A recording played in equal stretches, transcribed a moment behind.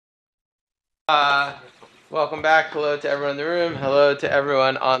Welcome back. Hello to everyone in the room. Hello to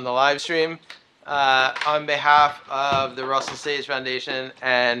everyone on the live stream. On behalf of the Russell Sage Foundation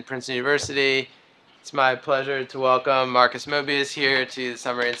and Princeton University, it's my pleasure to welcome Markus Mobius here to the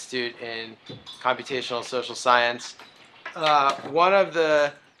Summer Institute in Computational Social Science. One of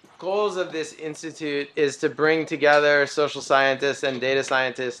the goals of this institute is to bring together social scientists and data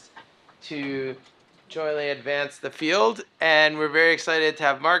scientists to jointly advance the field, and we're very excited to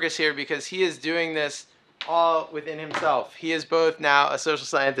have Markus here because he is doing this all within himself. He is both now a social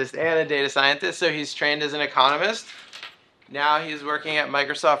scientist and a data scientist, so he's trained as an economist. Now he's working at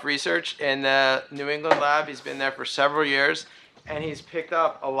Microsoft Research in the New England lab. He's been there for several years, and he's picked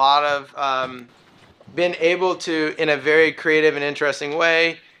up a lot of, been able to, in a very creative and interesting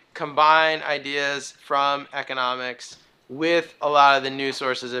way, combine ideas from economics with a lot of the new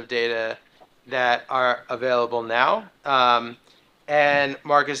sources of data that are available now. And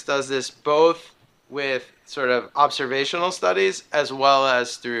Markus does this both with sort of observational studies as well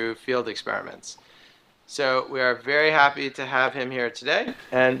as through field experiments. So we are very happy to have him here today,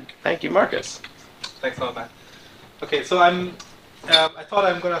 and thank you, Markus. Thanks a lot, Matt. Okay, so I thought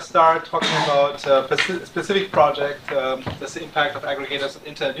I'm going to start talking about a specific project, that's the impact of aggregators on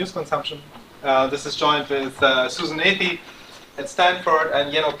internet news consumption. This is joined with Susan Nathy at Stanford and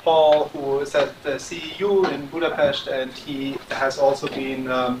Jenno Paul, who is at the CEU in Budapest, and he has also been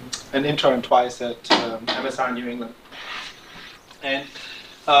an intern twice at MSR in New England. And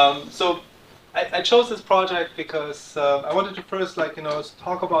so I chose this project because I wanted to first,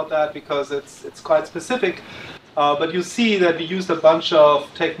 talk about that because it's quite specific. But you see that we used a bunch of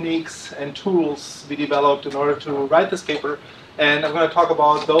techniques and tools we developed in order to write this paper, and I'm going to talk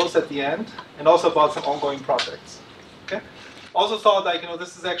about those at the end, and also about some ongoing projects. Okay. Also thought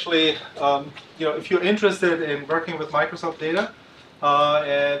this is actually if you're interested in working with Microsoft data,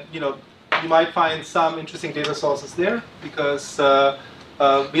 and you might find some interesting data sources there because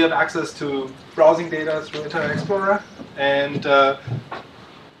we have access to browsing data through Internet Explorer and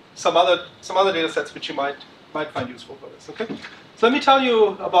some other data sets which you might find useful for this. Okay, so let me tell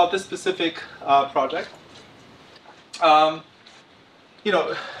you about this specific project.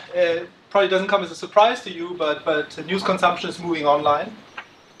 It probably doesn't come as a surprise to you, but news consumption is moving online.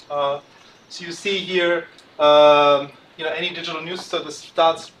 So you see here, any digital news. So this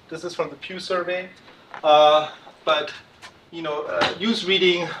is from the Pew survey, but news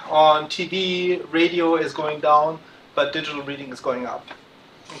reading on TV, radio is going down, but digital reading is going up.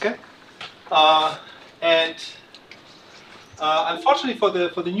 Okay. And unfortunately for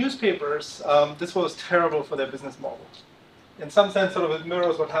the newspapers, this was terrible for their business model. In some sense, sort of it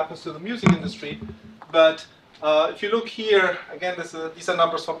mirrors what happens to the music industry. But if you look here, again, these are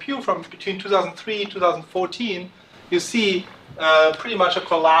numbers from Pew from between 2003 and 2014. You see pretty much a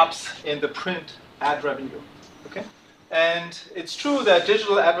collapse in the print ad revenue. Okay, and it's true that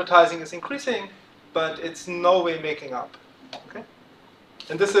digital advertising is increasing, but it's no way making up. Okay.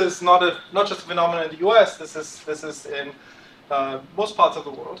 And this is not just a phenomenon in the U.S. This is in most parts of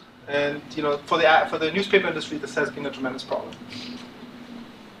the world. And for the newspaper industry, this has been a tremendous problem.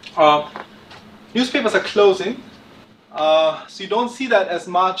 Newspapers are closing, so you don't see that as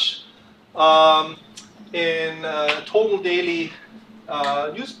much in total daily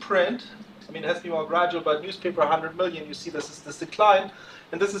newsprint. I mean, it has to be more gradual, but newspaper 100 million, you see this decline,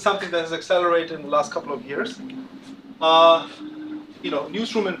 and this is something that has accelerated in the last couple of years.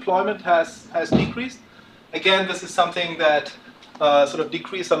 Newsroom employment has decreased. Again, this is something that sort of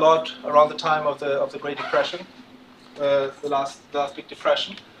decreased a lot around the time of the Great Depression, the last big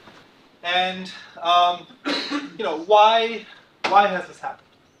depression. And why has this happened?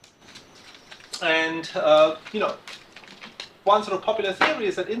 And one sort of popular theory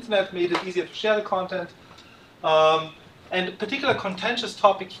is that internet made it easier to share the content. And a particular contentious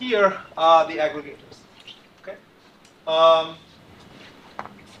topic here are the aggregators. Okay.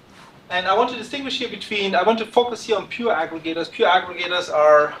 And I want to distinguish here I want to focus here on pure aggregators. Pure aggregators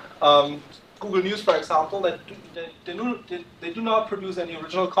are Google News, for example, that they do not produce any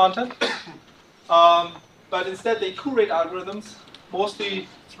original content, but instead they curate algorithms mostly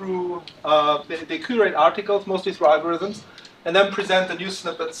through, they curate articles mostly through algorithms, and then present the news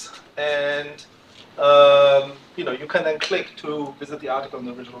snippets, and you can then click to visit the article on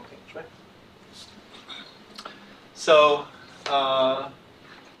the original page, right? So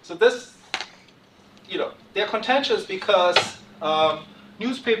this, they're contentious because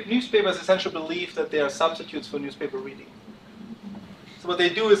newspapers essentially believe that they are substitutes for newspaper reading. So what they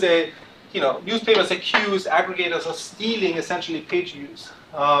do is newspapers accuse aggregators of stealing essentially page views,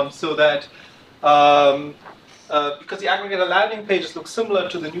 so that because the aggregator landing pages look similar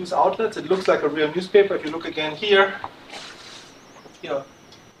to the news outlets, it looks like a real newspaper. If you look again here,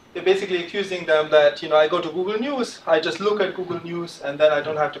 they're basically accusing them that I go to Google News, I just look at Google News, and then I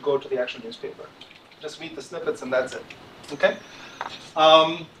don't have to go to the actual newspaper. Just read the snippets, and that's it. Okay.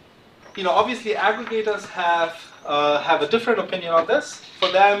 Obviously aggregators have a different opinion on this. For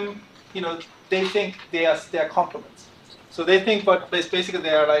them, they think they are complements. So they think, but basically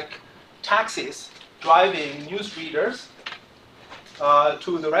they are like taxis driving news readers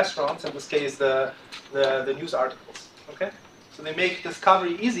to the restaurants. In this case, the news articles. Okay. So they make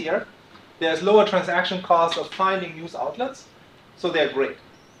discovery easier. There's lower transaction costs of finding news outlets, so they're great.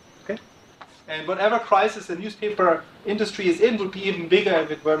 Okay? And whatever crisis the newspaper industry is in would be even bigger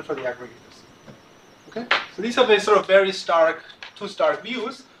if it weren't for the aggregators. Okay? So these are the sort of very two stark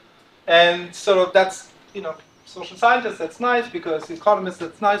views, and sort of that's social scientists, that's nice, because economists,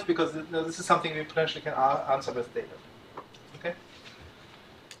 that's nice, because this is something we potentially can answer with data. Okay.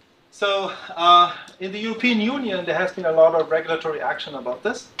 So in the European Union, there has been a lot of regulatory action about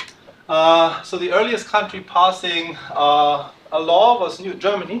this. So the earliest country passing a law was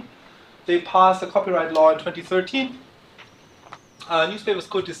Germany. They passed a copyright law in 2013. Newspapers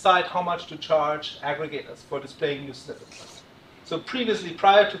could decide how much to charge aggregators for displaying news snippets. So previously,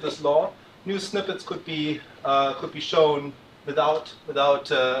 prior to this law, news snippets could be shown without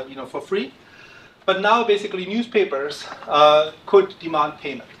for free. But now, basically, newspapers could demand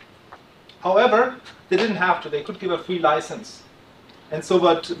payment. However, they didn't have to. They could give a free license. And so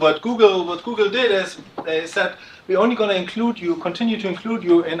what Google did is they said, we're only going to continue to include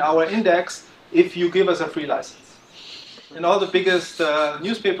you in our index if you give us a free license. And all the biggest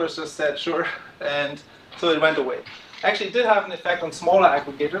newspapers just said sure, and so it went away. Actually, it did have an effect on smaller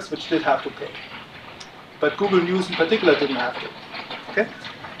aggregators, which did have to pay. But Google News in particular didn't have to. Okay.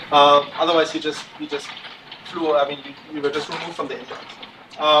 Otherwise, you just flew. I mean, you were just removed from the index.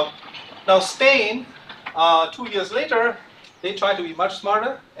 Now Spain, 2 years later, they tried to be much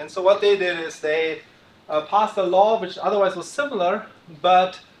smarter, and so what they did is they passed a law which otherwise was similar,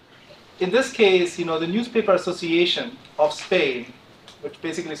 but in this case, the Newspaper Association of Spain, which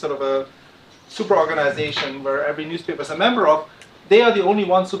basically sort of a super organization where every newspaper is a member of, they are the only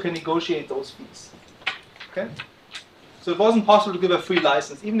ones who can negotiate those fees. Okay? So it wasn't possible to give a free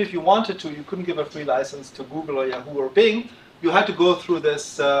license. Even if you wanted to, you couldn't give a free license to Google or Yahoo or Bing. You had to go through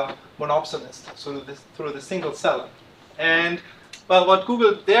this monopsonist, so through the single seller. And well, what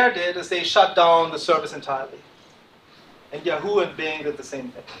Google there did is they shut down the service entirely. And Yahoo and Bing did the same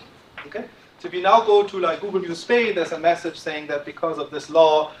thing. Okay? So if you now go to like Google News Spain, there's a message saying that because of this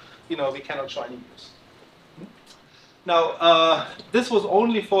law, we cannot show any news. Now, this was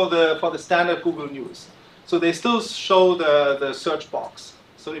only for the standard Google News. So they still show the search box.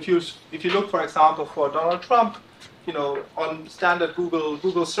 So if you look, for example, for Donald Trump, on standard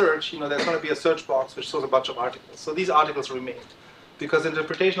Google search, there's going to be a search box which shows a bunch of articles. So these articles remained, because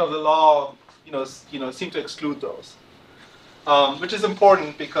interpretation of the law, seemed to exclude those, which is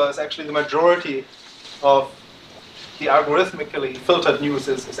important because actually the majority of the algorithmically filtered news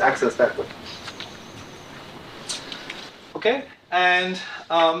is accessed that way. Okay, and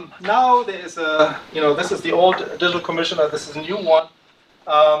now there is this is the old Digital Commissioner. This is a new one.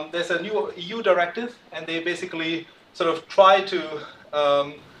 There's a new EU directive, and they basically sort of try to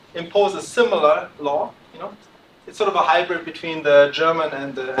impose a similar law. It's sort of a hybrid between the German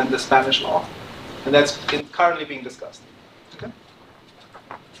and the Spanish law, and that's currently being discussed. Okay.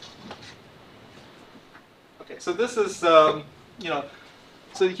 Okay. So this is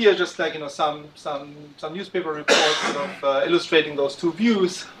So here, just like some newspaper reports sort of illustrating those two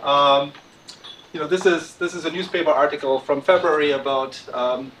views. This is a newspaper article from February about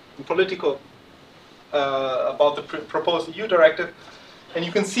about the proposed EU directive, and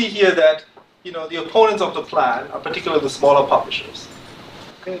you can see here that the opponents of the plan are particularly the smaller publishers.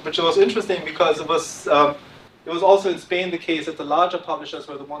 Okay, which was interesting because it was also in Spain the case that the larger publishers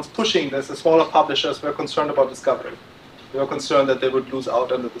were the ones pushing this. The smaller publishers were concerned about discovery. They were concerned that they would lose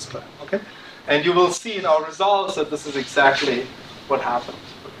out under this plan. Okay, and you will see in our results that this is exactly what happened.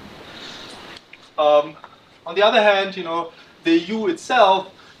 On the other hand, the EU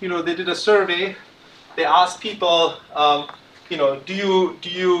itself, they did a survey. They asked people, do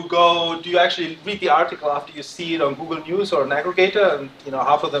you actually read the article after you see it on Google News or an aggregator? And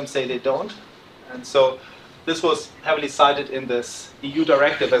half of them say they don't. And so this was heavily cited in this EU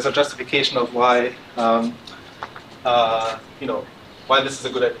directive as a justification of why, why this is a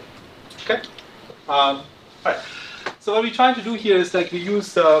good idea. Okay. All right. So what we're trying to do here is we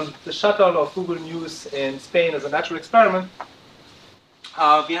use the shutdown of Google News in Spain as a natural experiment.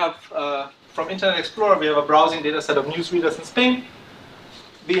 We have from Internet Explorer, we have a browsing data set of news readers in Spain.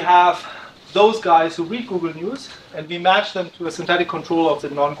 We have those guys who read Google News, and we match them to a synthetic control of the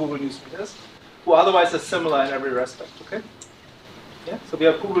non-Google News readers, who otherwise are similar in every respect, okay? Yeah, so we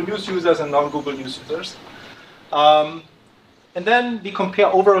have Google News users and non-Google News users. And then we compare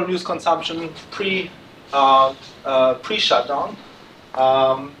overall news consumption pre-shutdown.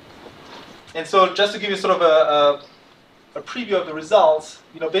 And so just to give you sort of a preview of the results,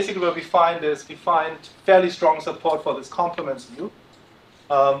 basically what we find is we find fairly strong support for this complements view.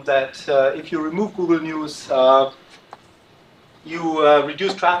 That if you remove Google News, you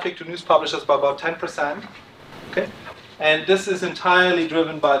reduce traffic to news publishers by about 10%. Okay? And this is entirely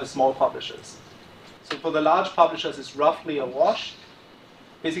driven by the small publishers. So for the large publishers, it's roughly a wash.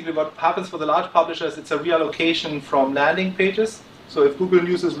 Basically what happens for the large publishers, it's a reallocation from landing pages. So if Google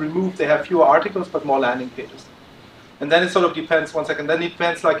News is removed, they have fewer articles but more landing pages. And then it sort of depends, one second, then it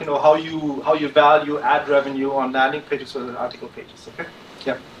depends like, how you value ad revenue on landing pages versus article pages, okay?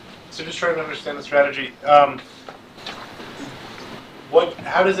 Yeah. So just trying to understand the strategy. How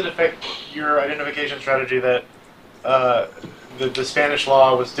does it affect your identification strategy that the Spanish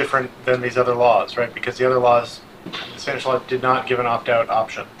law was different than these other laws, right? Because the other laws, the Spanish law did not give an opt-out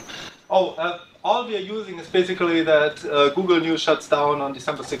option. Oh, all we are using is basically that Google News shuts down on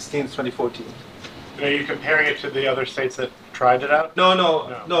December 16th, 2014. Are you comparing it to the other states that tried it out? No.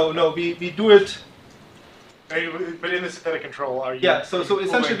 We do it. But in the synthetic control, are you? Yeah. So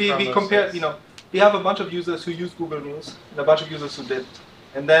essentially we compare. States? We have a bunch of users who use Google News and a bunch of users who didn't.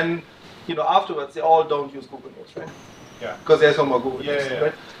 And then, afterwards they all don't use Google News, right? Yeah. Because there's no more Google News,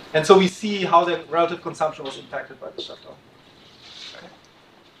 right? And so we see how the relative consumption was impacted by the shutdown. Okay.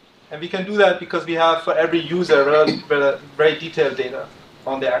 And we can do that because we have for every user very detailed data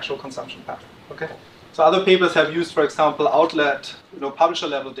on the actual consumption pattern. Okay. So other papers have used, for example, outlet, publisher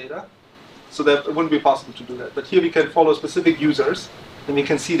level data, so that it wouldn't be possible to do that. But here we can follow specific users, and we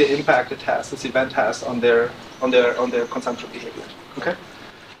can see the impact it has, this event has on their consumption behavior. Okay.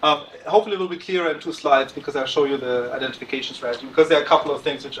 Hopefully it will be clearer in 2 slides because I'll show you the identification strategy, because there are a couple of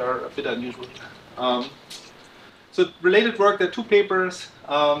things which are a bit unusual. So related work, there are 2 papers.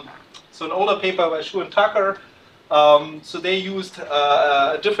 So an older paper by Shu and Tucker. So they used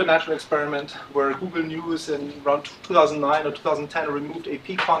a different natural experiment where Google News in around 2009 or 2010 removed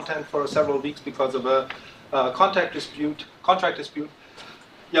AP content for several weeks because of a contract dispute.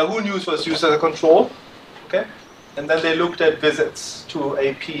 Yahoo News was used as a control, okay? And then they looked at visits to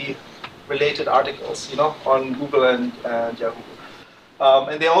AP-related articles, on Google and Yahoo.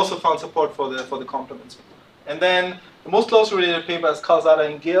 And they also found support for the complements. And then the most closely related paper is Calzada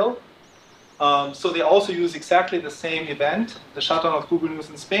and Gill. So they also use exactly the same event, the shutdown of Google News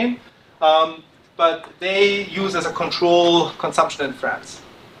in Spain, but they use as a control consumption in France.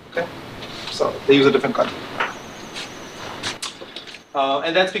 Okay, so they use a different country,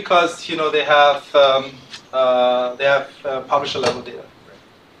 and that's because they have publisher level data.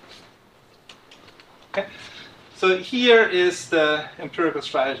 Okay, so here is the empirical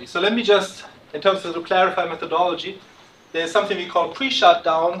strategy. So let me just, in terms of to clarify methodology. There's something we call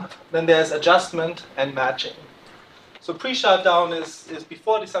pre-shutdown, then there's adjustment and matching. So pre-shutdown is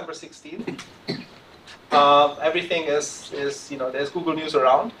before December 16th. Everything is there's Google News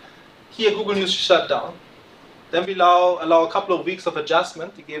around. Here Google News shut down. Then we allow a couple of weeks of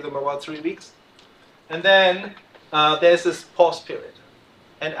adjustment. We gave them about 3 weeks. And then there's this pause period.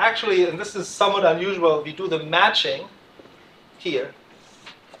 And actually, and this is somewhat unusual, we do the matching here.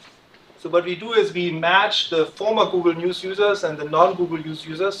 So what we do is we match the former Google News users and the non-Google News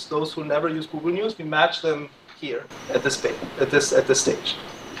users, those who never use Google News, we match them here at this stage.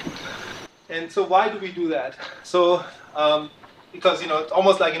 And so why do we do that? So because it's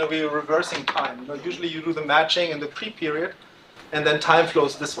almost like we're reversing time. Usually you do the matching in the pre-period, and then time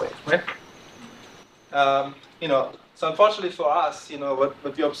flows this way, right? So unfortunately for us,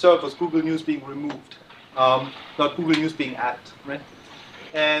 what we observed was Google News being removed, not Google News being added, right?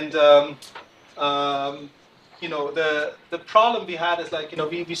 And the problem we had is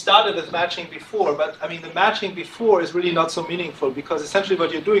we started with matching before, but the matching before is really not so meaningful because essentially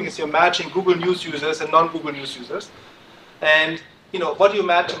what you're doing is you're matching Google News users and non-Google News users, and what do you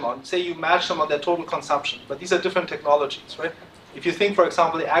match them on? Say you match them on their total consumption, but these are different technologies, right? If you think, for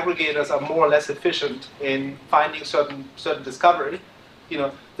example, the aggregators are more or less efficient in finding certain discovery,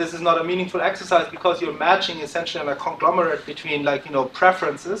 this is not a meaningful exercise because you're matching essentially on a conglomerate between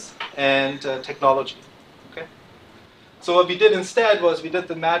preferences and technology. Okay. So what we did instead was we did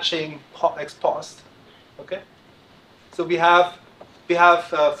the matching ex post. Okay. So we have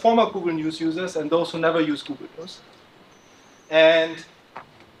former Google News users and those who never use Google News, and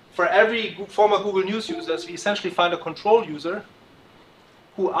for every former Google News users, we essentially find a control user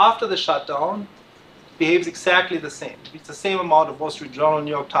who, after the shutdown, behaves exactly the same. It's the same amount of Wall Street Journal,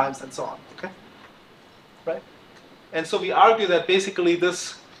 New York Times, and so on. Okay, right? And so we argue that basically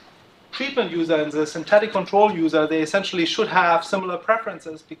this treatment user and the synthetic control user, they essentially should have similar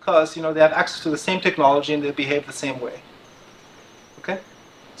preferences because they have access to the same technology and they behave the same way. Okay,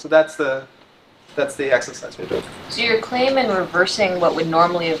 so that's the exercise we're doing. So your claim in reversing what would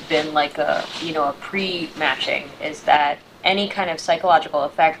normally have been like a pre-matching is that any kind of psychological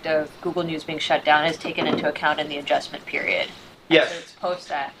effect of Google News being shut down is taken into account in the adjustment period. Yes. So it's post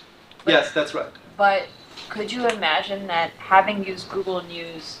that. Yes, that's right. But could you imagine that having used Google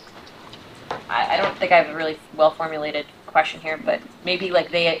News, I don't think I have a really well-formulated question here, but maybe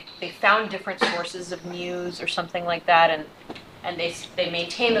like they found different sources of news or something like that, and they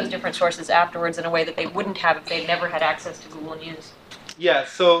maintain those different sources afterwards in a way that they wouldn't have if they'd never had access to Google News. Yeah,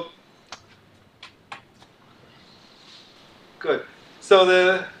 so good.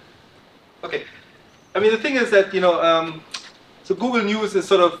 So okay. I mean, the thing is that so Google News is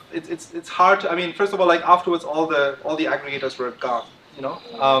sort of it's hard to. I mean, first of all, like afterwards, all the aggregators were gone.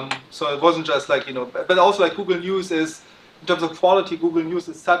 So it wasn't just like but also like Google News is, in terms of quality, Google News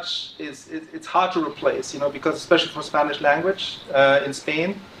is it's hard to replace. Because especially for Spanish language in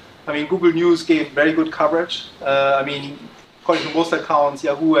Spain, I mean, Google News gave very good coverage. I mean, according to most accounts,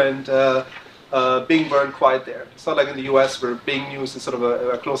 Yahoo and Bing weren't quite there. It's not like in the US where Bing News is sort of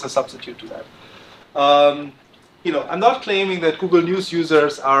a closer substitute to that. I'm not claiming that Google News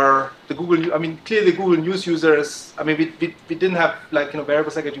users are the Google. I mean, clearly Google News users. I mean, we didn't have like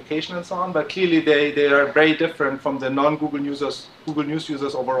variables like education and so on, but clearly they are very different from the non-Google users, Google News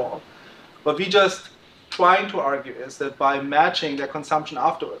users overall. What we just trying to argue is that by matching their consumption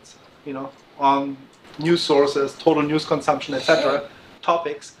afterwards, on news sources, total news consumption, etc.,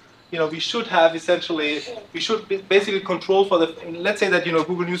 topics, we should have essentially, basically control for the, let's say that,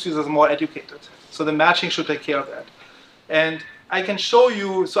 Google News users are more educated. So the matching should take care of that. And I can show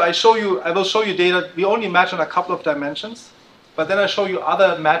you, I will show you data, we only match on a couple of dimensions, but then I show you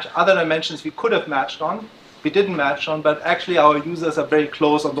other dimensions we could have matched on, we didn't match on, but actually our users are very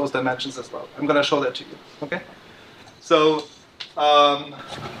close on those dimensions as well. I'm going to show that to you, okay? So,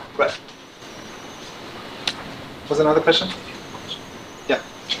 right. Was another question? Yeah.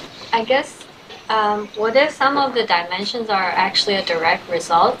 I guess, what if some of the dimensions are actually a direct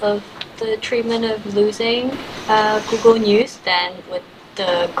result of the treatment of losing Google News? Then would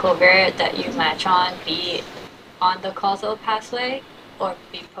the covariate that you match on be on the causal pathway or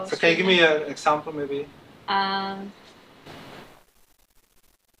be post? So can you give me an example maybe? I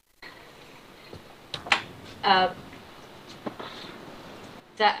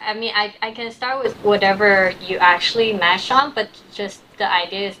mean, I can start with whatever you actually match on, but just the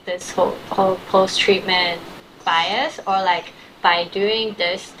idea is this whole post-treatment bias, or like by doing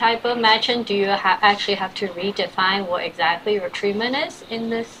this type of matching, do you actually have to redefine what exactly your treatment is in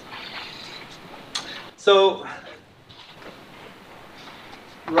this? So,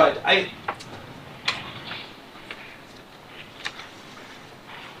 right, I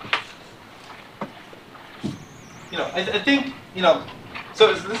think,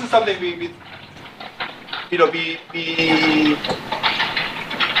 so this is something we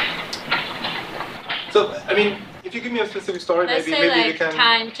so, I mean, if you give me a specific story, Let's maybe say we can...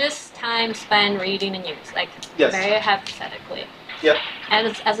 time spent reading the news, like Yes. very hypothetically. Yeah.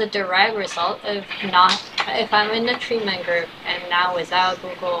 And as a direct result of if I'm in the treatment group and now without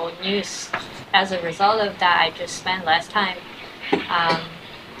Google News, as a result of that, I just spend less time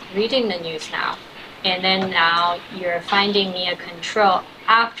reading the news now. And then now you're finding me a control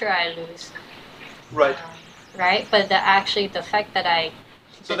after I lose. Right. Right? But the fact that I...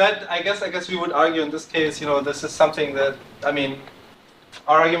 So that, I guess we would argue in this case, this is something that, I mean,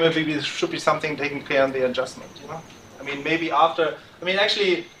 our argument maybe should be something taken care of the adjustment, I mean, maybe after, I mean,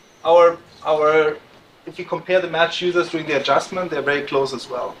 actually, if you compare the match users during the adjustment, they're very close as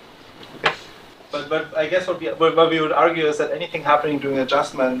well. Okay? But I guess what we would argue is that anything happening during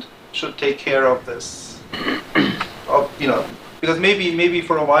adjustment should take care of this, because maybe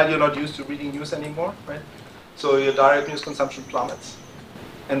for a while you're not used to reading news anymore, right? So your direct news consumption plummets,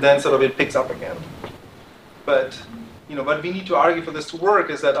 and then sort of it picks up again. But what we need to argue for this to work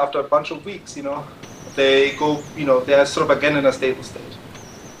is that after a bunch of weeks, they go, they're sort of again in a stable state.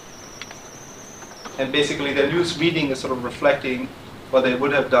 And basically their news reading is sort of reflecting what they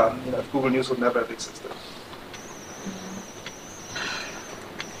would have done, if Google News would never have existed.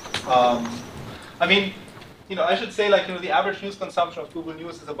 I mean, I should say, like, the average news consumption of Google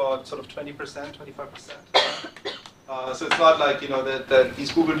News is about sort of 20%, 25%. So it's not like that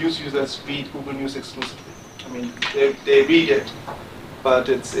these Google News users read Google News exclusively. I mean, they read it, but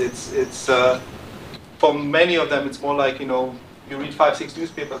it's for many of them it's more like you read 5-6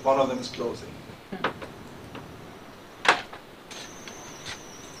 newspapers, one of them is closing.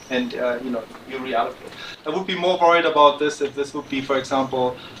 And you reallocate. I would be more worried about this if this would be, for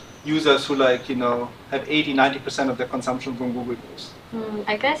example, users who have 80-90% of their consumption from Google News.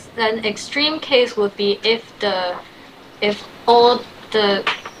 I guess an extreme case would be if all the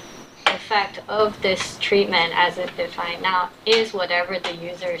effect of this treatment as it's defined now is whatever the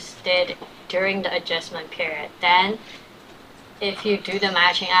users did during the adjustment period. Then if you do the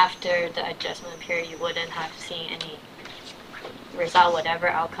matching after the adjustment period, you wouldn't have seen any result, whatever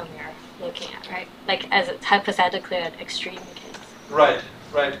outcome you're looking at, right? Like as it's hypothetically an extreme case. Right.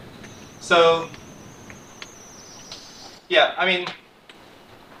 So, yeah, I mean,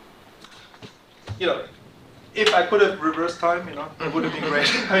 if I could have reversed time, it would have been great.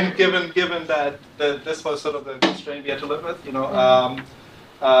 I mean, given that this was sort of the constraint we had to live with,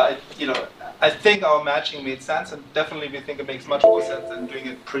 I think our matching made sense, and definitely we think it makes much more sense than doing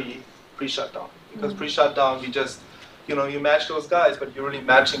it pre-shutdown. Because pre-shutdown, we just, you match those guys, but you're really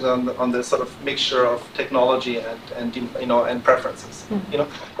matching on the sort of mixture of technology and preferences.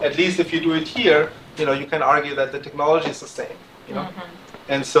 At least if you do it here, you can argue that the technology is the same.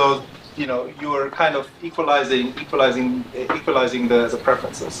 And so you are kind of equalizing the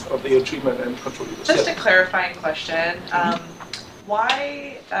preferences of your treatment and control users. Just a clarifying question.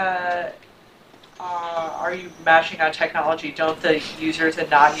 Why are you matching on technology? Don't the users and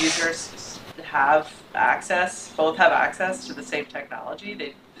non-users have access, both have access to the same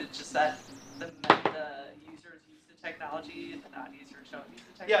technology? It's just that the users use the technology and the non-users don't use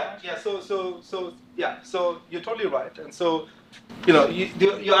the technology? So you're totally right. And so, you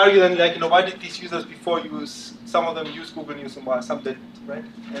argue then why did these users before use, some of them use Google News and why some didn't, right?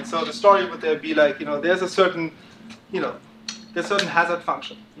 And so the story would there be there's a certain, there's a certain hazard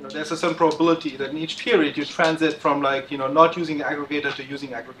function. There's a certain probability that in each period you transit from not using aggregator to using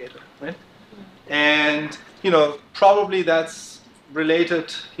aggregator, right? And probably that's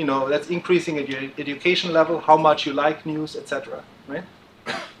related, that's increasing at your education level, how much you like news, etc., right?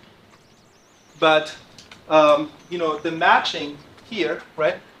 But the matching here,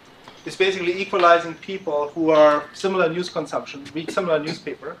 right, is basically equalizing people who are similar news consumption, read similar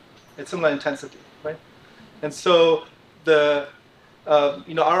newspaper at similar intensity, right? And so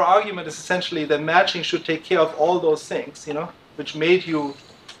our argument is essentially that matching should take care of all those things, which made you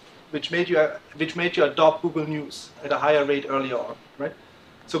adopt Google News at a higher rate earlier on, right?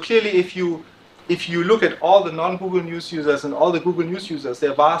 So clearly, if you look at all the non-Google News users and all the Google News users,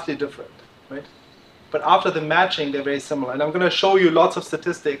 they're vastly different, right? But after the matching, they're very similar. And I'm going to show you lots of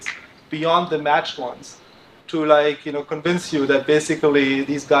statistics beyond the matched ones to convince you that basically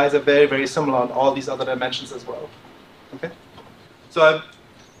these guys are very, very similar on all these other dimensions as well. Okay? So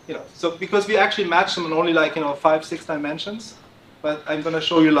so because we actually matched them in only 5-6 dimensions, but I'm going to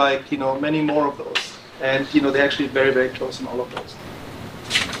show you many more of those. And they're actually very, very close in all of those.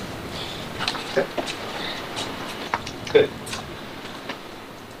 Okay. Good.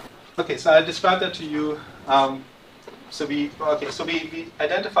 Okay, so I described that to you. So we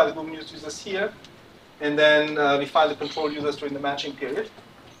identify the Google News users here, and then we find the control users during the matching period.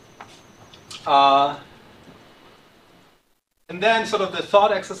 And then sort of the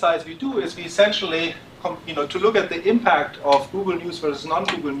thought exercise we do is we essentially, to look at the impact of Google News versus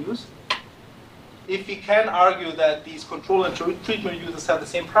non-Google News. If we can argue that these control and treatment users have the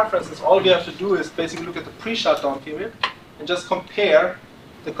same preferences, all we have to do is basically look at the pre-shutdown period and just compare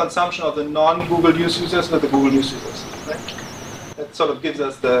the consumption of the non-Google News users with the Google News users, right? That sort of gives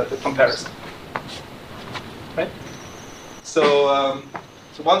us the comparison, right? So,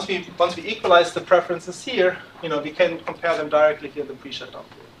 so once we equalize the preferences here, we can compare them directly here in the pre-shutdown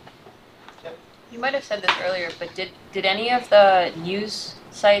period. Yeah. You might have said this earlier, but did any of the news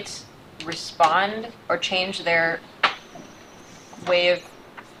sites respond or change their way of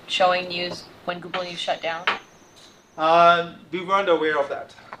showing news when Google News shut down? We weren't aware of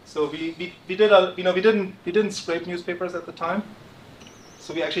that. So we didn't scrape newspapers at the time.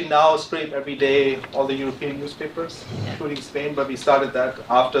 So we actually now scrape every day all the European newspapers, including Spain. But we started that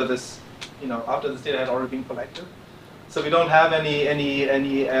after this, after this data had already been collected. So we don't have any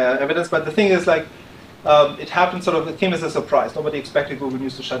evidence. But the thing is, it happened it came as a surprise. Nobody expected Google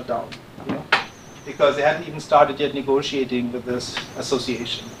News to shut down, because they hadn't even started yet negotiating with this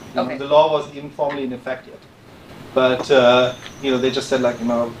association. Okay. The law wasn't even formally in effect yet. But they just said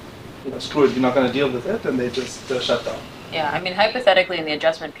screw it, we're not going to deal with it, and they just shut down. Yeah, I mean, hypothetically, in the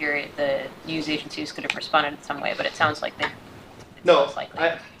adjustment period, the news agencies could have responded in some way, but it sounds like it's No, less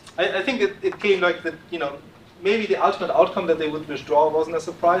likely. I think it came like that, maybe the ultimate outcome that they would withdraw wasn't a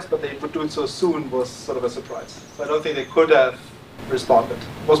surprise, but they would do it so soon was sort of a surprise. So I don't think they could have responded.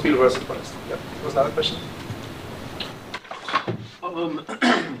 Most people were surprised. Yeah. Was another question?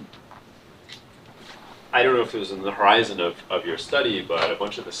 I don't know if it was in the horizon of your study, but a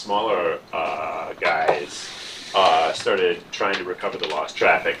bunch of the smaller guys started trying to recover the lost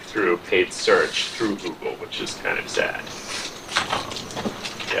traffic through paid search through Google, which is kind of sad.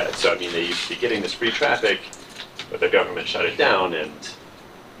 Yeah, so I mean, they used to be getting this free traffic, but the government shut it down, and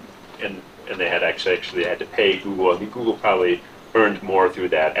they had actually had to pay Google. I mean, Google probably earned more through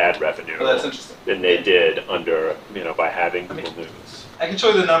that ad revenue That's interesting. than they did under by having Google News. I can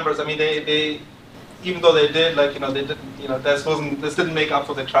show you the numbers. I mean, they even though they did, they didn't, this didn't make up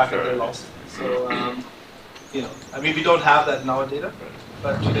for the traffic they lost. So, I mean, we don't have that in our data,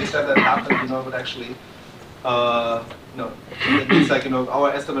 but to the extent that happened, it would actually, it means like,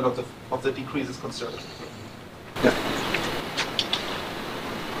 our estimate of the decrease is conservative. Yeah.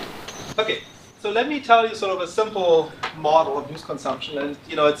 Okay, so let me tell you sort of a simple model of news consumption, and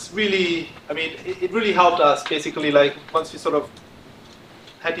it's really, I mean, it really helped us basically, like once we sort of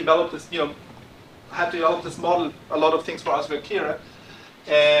had developed this, model, a lot of things for us were clearer,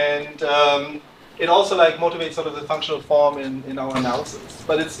 and it also like motivates sort of the functional form in our analysis.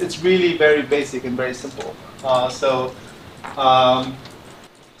 But it's really very basic and very simple. So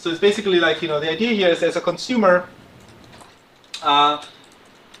it's basically like the idea here is as a consumer,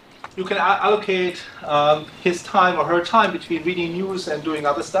 you can allocate his time or her time between reading news and doing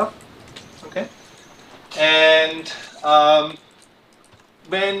other stuff. Okay, and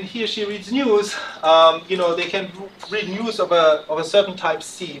when he or she reads news, they can read news of a certain type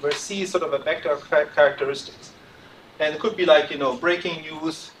C, where C is sort of a vector of characteristics. And it could be like, breaking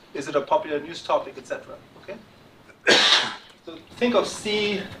news, is it a popular news topic, etc. Okay? So think of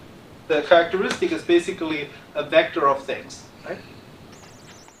C, the characteristic is basically a vector of things, right?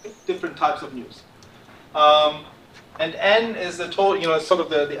 Okay? Different types of news. And N is the total, sort of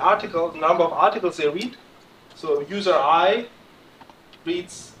the article, the number of articles they read. So user I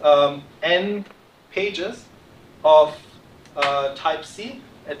reads n pages of type C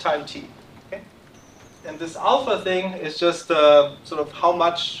at time t. Okay? And this alpha thing is just sort of how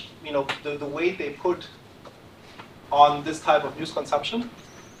much, the weight they put on this type of news consumption.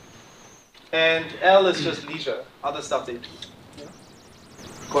 And L is just leisure, other stuff they do.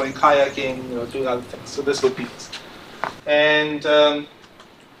 Going kayaking, doing other things. So this would be this. And, there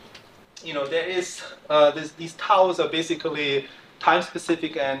is, these taus are basically time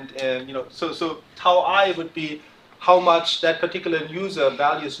specific, and so tau I would be how much that particular user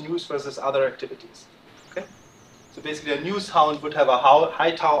values news versus other activities. Okay, so basically a news hound would have a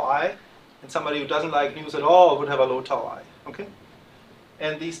high tau I, and somebody who doesn't like news at all would have a low tau I. Okay,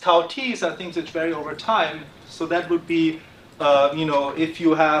 and these tau T's are things which vary over time. So that would be if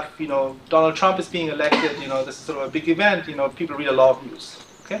you have Donald Trump is being elected, this is sort of a big event. People read a lot of news.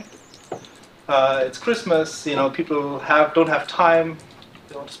 Okay. It's Christmas, people don't have time,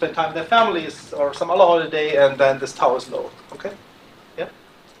 they want to spend time with their families or some other holiday, and then this tau is low. Okay, yeah.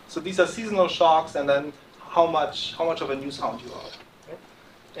 So these are seasonal shocks, and then how much of a news hound you are. Okay?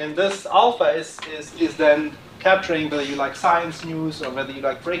 And this alpha is then capturing whether you like science news or whether you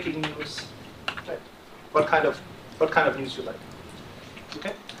like breaking news. Right? What kind of news you like.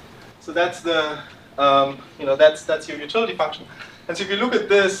 Okay, so that's the that's your utility function. And so if you look at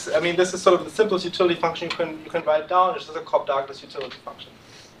this, I mean, this is sort of the simplest utility function you can write down. It's just a Cobb-Douglas utility function.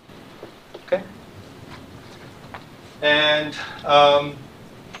 Okay. And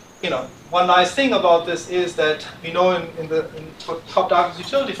one nice thing about this is that we know in Cobb-Douglas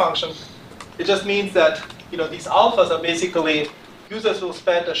utility function, it just means that these alphas are basically users will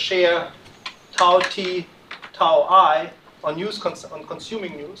spend a share tau t, tau I on on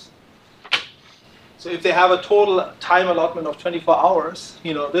consuming news. So if they have a total time allotment of 24 hours,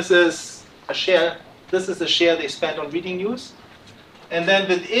 this is a share. This is the share they spend on reading news, and then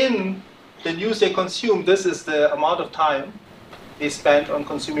within the news they consume, this is the amount of time they spend on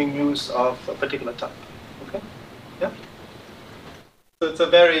consuming news of a particular type. Okay, yeah. So it's a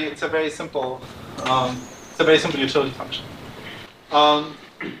very simple utility function.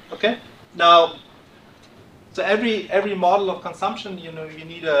 Okay. Now, so every model of consumption, you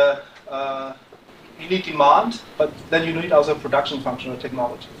need you need demand, but then you need also a production function or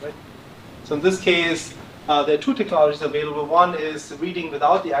technology, right? So in this case, there are two technologies available. One is reading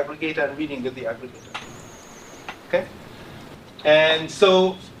without the aggregator and reading with the aggregator. Okay? And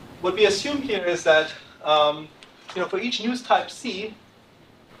so what we assume here is that for each news type C,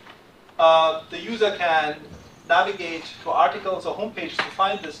 the user can navigate to articles or homepages to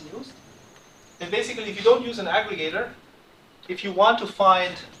find this news. And basically, if you don't use an aggregator, if you want to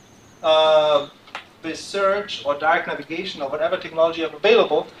find with search or direct navigation or whatever technology you have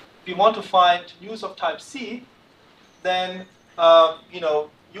available, if you want to find news of type C, then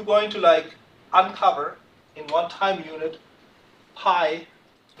you're going to like uncover in one time unit pi.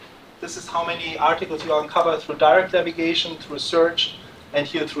 This is how many articles you uncover through direct navigation, through search, and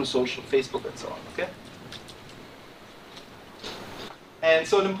here through social, Facebook, and so on. Okay. And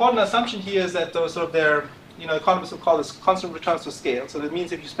so an important assumption here is that those sort of their, economists would call this constant returns to scale. So that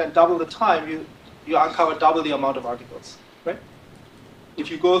means if you spend double the time, you uncover double the amount of articles, right?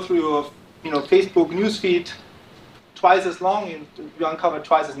 If you go through your, Facebook newsfeed twice as long, you uncover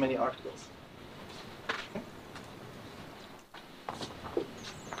twice as many articles. Okay?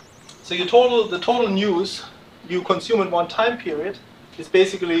 So the total news you consume in one time period is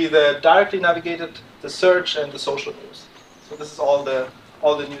basically the directly navigated, the search, and the social news. So this is all the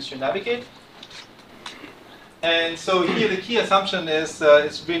news you navigate. And so here the key assumption is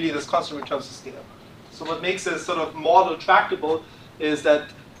really this constant returns to scale. So what makes this sort of model tractable is that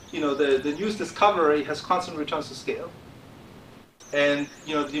the news discovery has constant returns to scale. And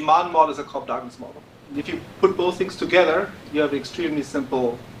the demand model is a Cobb-Douglas model. And if you put both things together, you have an extremely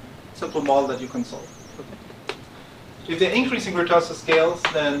simple model that you can solve. Okay. If they're increasing returns to scales,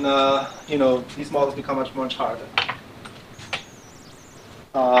 then these models become much harder.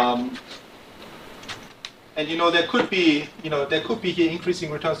 And there could be here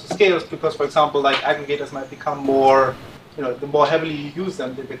increasing returns to scales because, for example, like aggregators might become more, the more heavily you use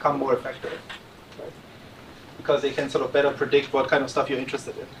them, they become more effective, right? Because they can sort of better predict what kind of stuff you're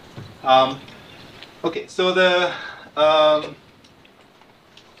interested in. Okay, so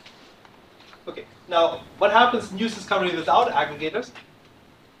okay, now what happens in news discovery without aggregators?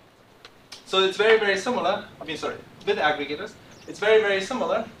 So it's very, very similar. With aggregators, it's very, very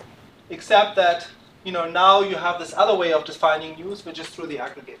similar, except that now you have this other way of defining news, which is through the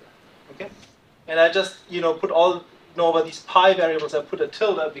aggregator. Okay, and I just put all over these pi variables. I put a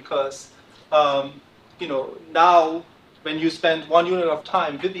tilde because now when you spend 1 unit of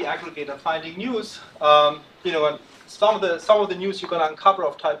time with the aggregator finding news, some of the news you're going to uncover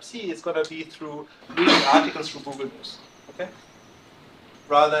of type C is going to be through reading articles through Google News, okay,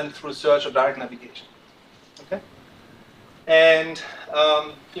 rather than through search or direct navigation. Okay, and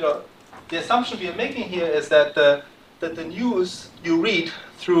the assumption we are making here is that the news you read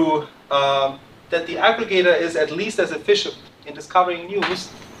through that the aggregator is at least as efficient in discovering news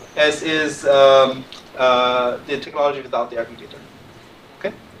as is the technology without the aggregator.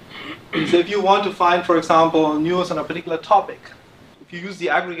 Okay? So if you want to find, for example, news on a particular topic, if you use the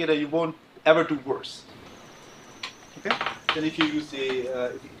aggregator, you won't ever do worse. Okay? Than if you use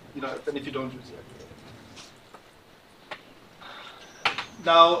than if you don't use the aggregator.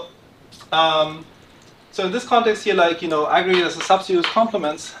 Now, so in this context here, like, aggregators are substitute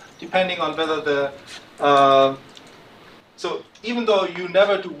complements, depending on whether the, so even though you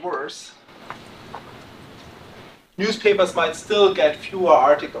never do worse, newspapers might still get fewer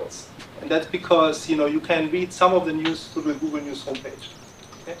articles. And that's because, you can read some of the news through the Google News homepage.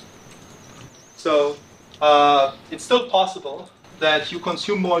 Okay? So it's still possible that you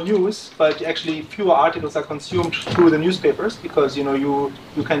consume more news, but actually fewer articles are consumed through the newspapers because you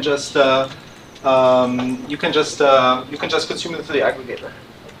can just consume it through the aggregator.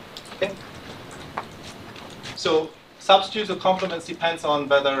 Okay. So substitutes or complements depends on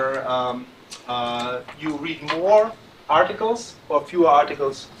whether you read more articles or fewer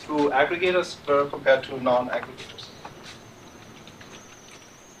articles through aggregators compared to non-aggregators.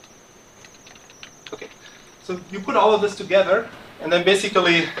 Okay. So you put all of this together. And then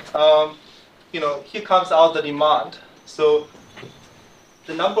basically, here comes out the demand. So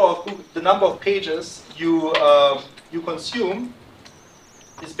the number of pages you consume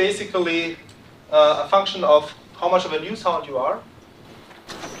is basically a function of how much of a news hound you are,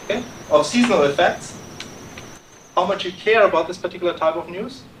 okay, of seasonal effects, how much you care about this particular type of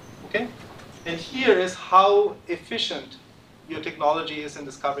news, okay, and here is how efficient your technology is in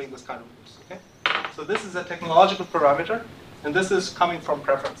discovering this kind of news, okay. So this is a technological parameter. And this is coming from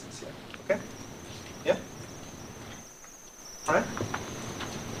preferences here, okay? Yeah? All right?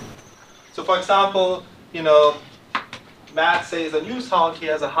 So for example, Matt says a news hound, he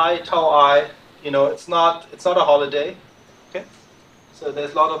has a high tau I, it's not a holiday, okay? So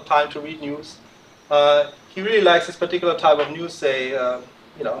there's a lot of time to read news. He really likes this particular type of news, say,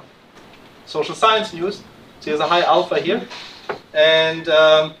 social science news. So he has a high alpha here. And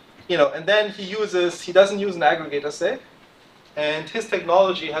and then he doesn't use an aggregator, say, and his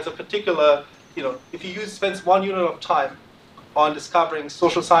technology has a particular, if he spends 1 unit of time on discovering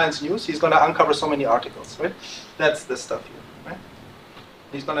social science news, he's going to uncover so many articles, right? That's this stuff here, right?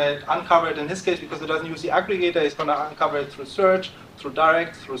 He's going to uncover it in his case because he doesn't use the aggregator. He's going to uncover it through search, through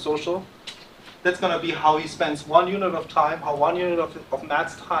direct, through social. That's going to be how he spends 1 unit of time, how 1 unit of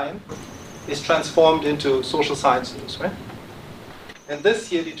Matt's time is transformed into social science news, right? And this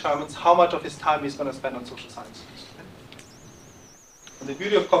here determines how much of his time he's going to spend on social science news. Right? And the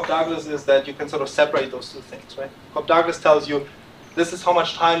beauty of Cobb-Douglas is that you can sort of separate those two things, right? Cobb-Douglas tells you this is how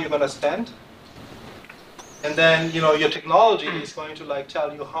much time you're going to spend, and then your technology is going to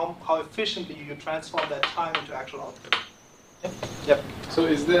tell you how efficiently you transform that time into actual output. Yep. So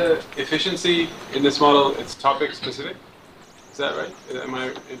is the efficiency in this model, it's topic specific? Is that right? Am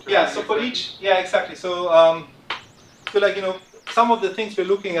I Yeah, so for each, yeah, exactly. So, some of the things we're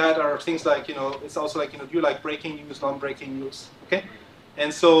looking at are things like, it's also like, do you like breaking news, non-breaking news, okay?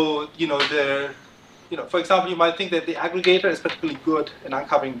 And so, for example, you might think that the aggregator is particularly good in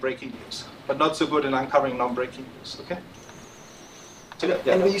uncovering breaking news, but not so good in uncovering non-breaking news, okay?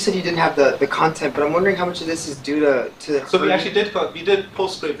 And you said you didn't have the content, but I'm wondering how much of this is due to So we actually did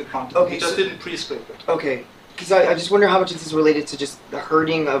post-scrape the content. Okay, we just didn't pre-scrape it. Okay, because I just wonder how much of this is related to just the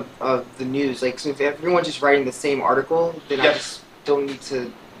herding of the news. Like, so if everyone's just writing the same article, then I just don't need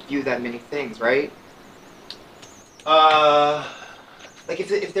to view that many things, right? Like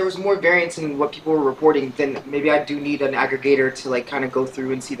if there was more variance in what people were reporting, then maybe I do need an aggregator to kind of go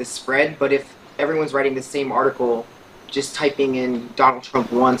through and see the spread. But if everyone's writing the same article, just typing in Donald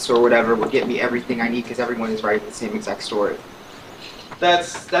Trump once or whatever will get me everything I need because everyone is writing the same exact story.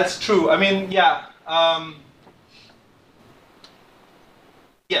 That's true. I mean, yeah.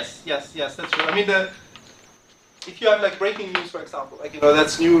 Yes, that's true. I mean, if you have breaking news, for example,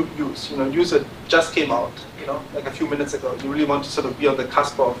 that's new news, news that just came out, like a few minutes ago. You really want to sort of be on the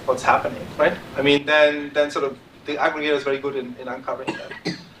cusp of what's happening, right? I mean, then sort of the aggregator is very good in uncovering that.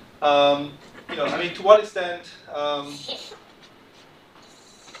 I mean, to what extent?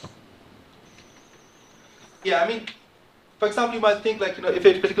 Yeah, I mean, for example, you might think if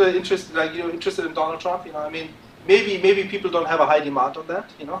you're particularly interested, interested in Donald Trump, I mean, maybe people don't have a high demand on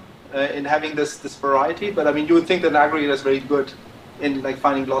that, in having this variety. But I mean, you would think that an aggregator is very good in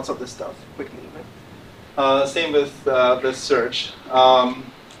finding lots of this stuff quickly. Right? Same with the search.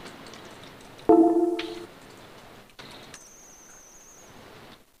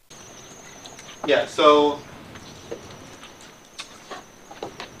 Yeah, so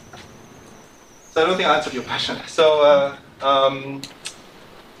I don't think I answered your question. So, I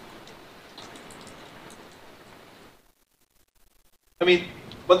mean,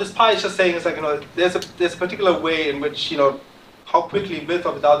 what this pie is just saying is there's a particular way in which how quickly, with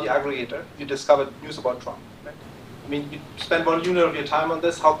or without the aggregator, you discover news about Trump. Right? I mean, you spend 1 unit of your time on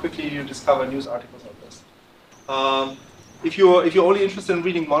this. How quickly you discover news articles on this? If you're only interested in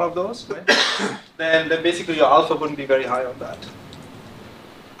reading one of those, right, then basically your alpha wouldn't be very high on that,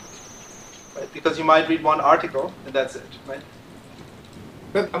 right? Because you might read one article and that's it, right?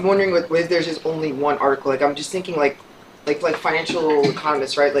 But I'm wondering if there's just only one article. I'm just thinking like financial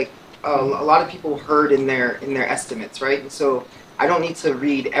economists, right? A lot of people herd in their estimates, right? And so I don't need to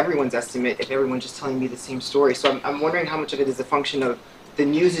read everyone's estimate if everyone's just telling me the same story. So I'm wondering how much of it is a function of the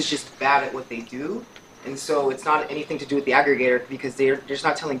news is just bad at what they do. And so it's not anything to do with the aggregator because they're just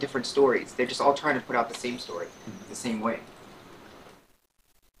not telling different stories. They're just all trying to put out the same story, the same way.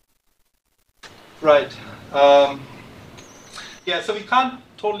 Right. Yeah, so we can't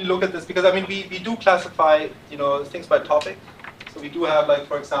totally look at this because, I mean, we do classify, things by topic. So we do have,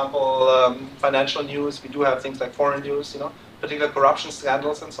 for example, financial news. We do have things like foreign news, particular corruption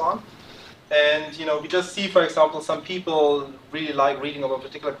scandals and so on. And, we just see, for example, some people really like reading about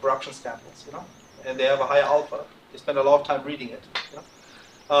particular corruption scandals, and they have a high alpha. They spend a lot of time reading it.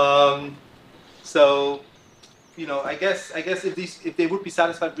 So, I guess if they would be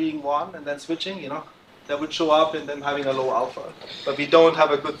satisfied reading one and then switching, that would show up in them having a low alpha. But we don't have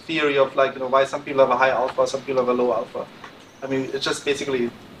a good theory of why some people have a high alpha, some people have a low alpha. I mean, it's just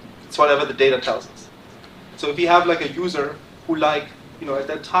basically it's whatever the data tells us. So if we have a user who at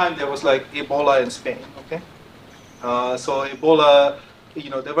that time there was Ebola in Spain, okay? So Ebola.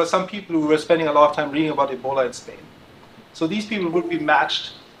 There were some people who were spending a lot of time reading about Ebola in Spain. So these people would be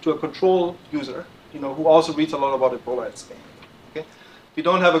matched to a control user, who also reads a lot about Ebola in Spain. Okay? We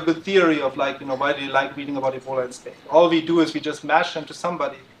don't have a good theory of why do you like reading about Ebola in Spain. All we do is we just match them to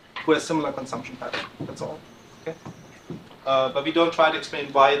somebody who has similar consumption pattern. That's all. Okay? But we don't try to explain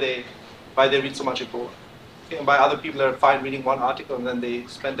why they read so much Ebola. Okay, and by other people they're fine reading one article, and then they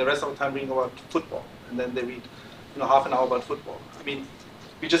spend the rest of the time reading about football, and then they read, half an hour about football. I mean,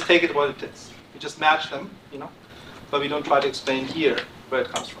 we just take it what it is. We just match them, but we don't try to explain here where it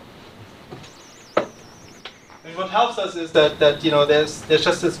comes from. And what helps us is that there's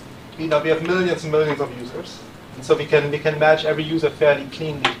just this, we have millions and millions of users, and so we can match every user fairly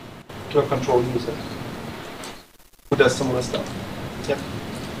cleanly to a control user who does similar stuff. Yep.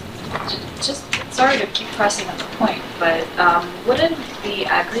 Just sorry to keep pressing on the point, but wouldn't the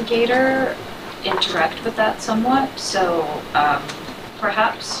aggregator interact with that somewhat? So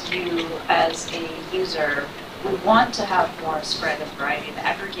perhaps you, as a user, would want to have more spread and variety. The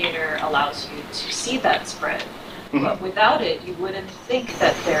aggregator allows you to see that spread, but without it, you wouldn't think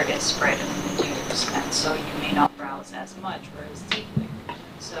that there is spread in the news, and so you may not browse as much or as deeply.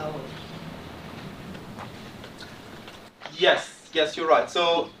 So. Yes, you're right.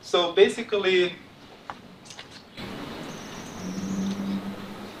 So basically,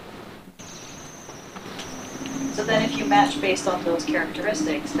 so then if you match based on those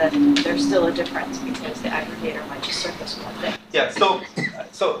characteristics, then there's still a difference because the aggregator might just surface one thing. yeah.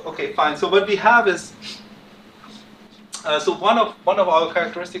 So okay, fine. So what we have is, so one of our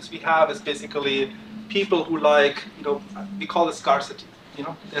characteristics we have is basically people who like, we call it scarcity.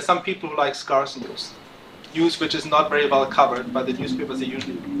 There's some people who like scarce news which is not very well covered by the newspapers they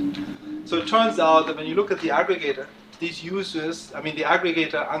usually read. So it turns out that when you look at the aggregator, these users, the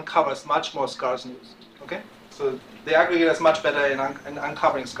aggregator uncovers much more scarce news. Okay, so the aggregator is much better in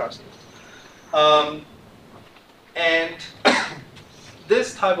uncovering scarce news. And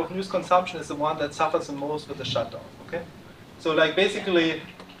this type of news consumption is the one that suffers the most with the shutdown. Okay, so like basically,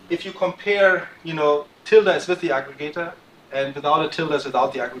 if you compare, tilde is with the aggregator, and without a tilde is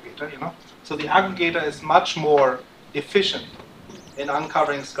without the aggregator. So the aggregator is much more efficient in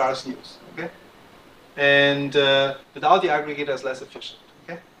uncovering scarce news. Okay, and without the aggregator is less efficient.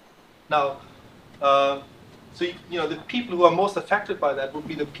 Okay, now. So the people who are most affected by that would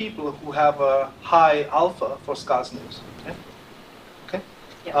be the people who have a high alpha for scarce news. Okay.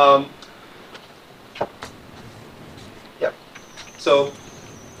 Yeah. Yeah. So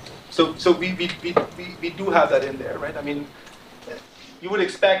we do have that in there, right? You would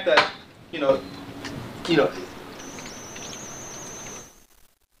expect that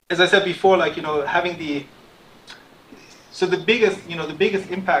as I said before, like having the biggest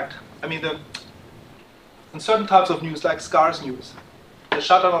impact. In certain types of news, like scarce news, the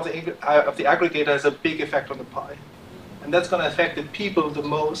shutdown of the aggregator has a big effect on the pie. And that's going to affect the people the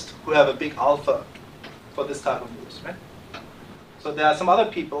most who have a big alpha for this type of news, right? So there are some other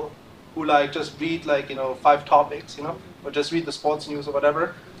people who just read 5 topics, or just read the sports news or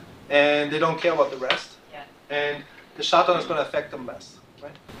whatever, and they don't care about the rest. Yeah. And the shutdown is going to affect them less,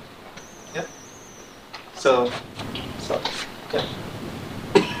 right? Yeah. So yeah.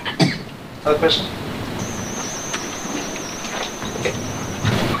 Another question? Okay.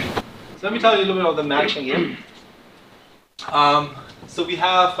 So let me tell you a little bit about the matching here. So we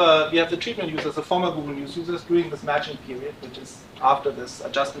have the treatment users, the former Google News users, during this matching period, which is after this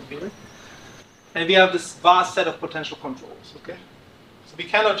adjustment period, and we have this vast set of potential controls. Okay, so we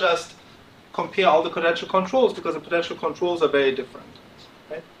cannot just compare all the potential controls because the potential controls are very different.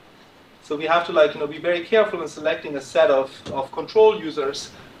 Right? So we have to be very careful in selecting a set of control users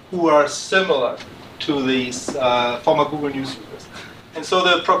who are similar to these former Google News users. And so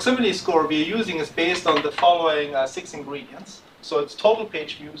the proximity score we're using is based on the following 6 ingredients. So it's total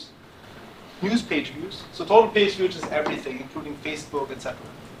page views, news page views. So total page views is everything, including Facebook, etc.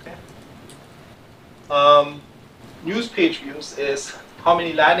 Okay. News page views is how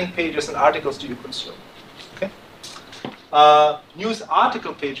many landing pages and articles do you consume. Okay. News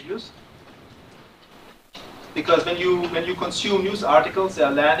article page views, because when you consume news articles, there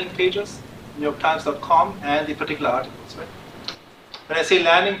are landing pages, NewYorkTimes.com, and the particular articles, right? When I say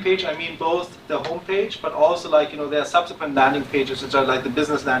landing page, I mean both the home page, but also there are subsequent landing pages, which are like the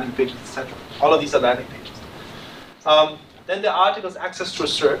business landing pages, etc. All of these are landing pages. Then the articles access to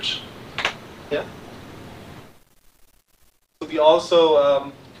search. Yeah. So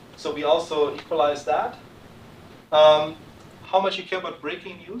we also equalize that. How much you care about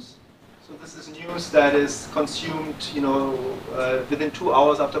breaking news? So this is news that is consumed, within 2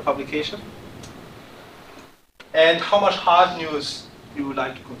 hours after publication. And how much hard news you would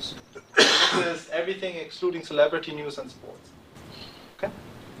like to consume. This is everything excluding celebrity news and sports. Okay?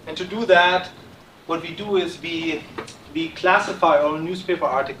 And to do that, what we do is we classify our newspaper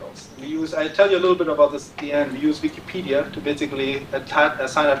articles. I'll tell you a little bit about this at the end. We use Wikipedia to basically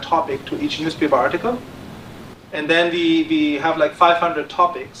assign a topic to each newspaper article. And then we have 500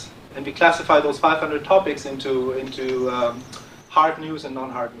 topics And we classify those 500 topics into hard news and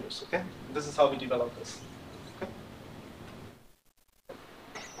non-hard news. Okay, this is how we develop this. Okay.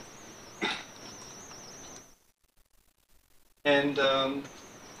 And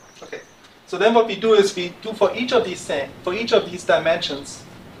okay, so then what we do is we do for each of these dimensions,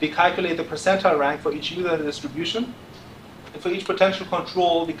 we calculate the percentile rank for each user in the distribution. And for each potential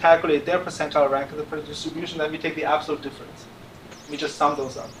control, we calculate their percentile rank in the distribution, then we take the absolute difference. We just sum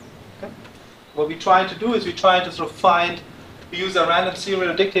those up. Okay? What we try to do is we try to sort of we use a random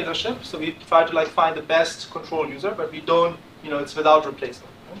serial dictatorship, so we try to find the best control user, but we don't, it's without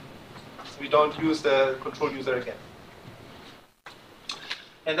replacement. Right? So we don't use the control user again.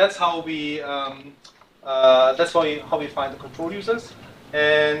 And that's how we find the control users.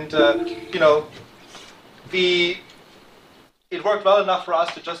 And it worked well enough for us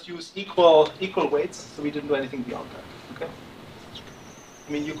to just use equal weights, so we didn't do anything beyond that. Okay.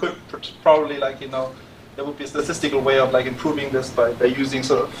 I mean, you could probably there would be a statistical way of improving this by using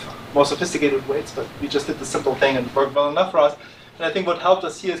sort of more sophisticated weights, but we just did the simple thing and it worked well enough for us. And I think what helped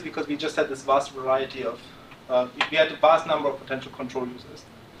us here is because we just had this vast variety of we had a vast number of potential control users.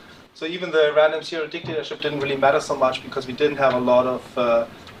 So even the random serial dictatorship didn't really matter so much because we didn't have a lot of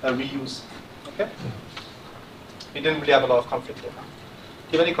reuse. Okay. We didn't really have a lot of conflict there. Do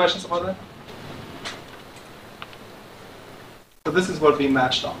you have any questions about that? So this is what we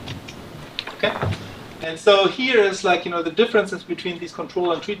matched on. Okay? And so here is the differences between these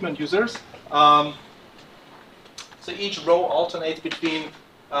control and treatment users. So each row alternates between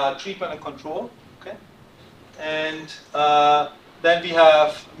treatment and control. Okay? And then we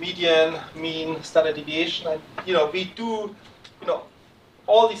have median, mean, standard deviation. And we do,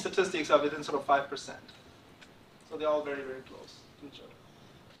 all these statistics are within sort of 5%. So they're all very, very close to each other.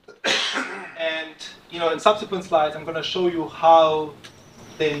 And in subsequent slides, I'm going to show you how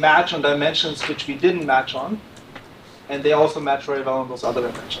they match on dimensions which we didn't match on, and they also match very well on those other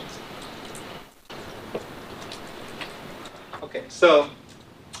dimensions. Okay, so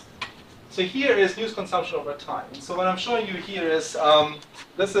here is news consumption over time. And so what I'm showing you here is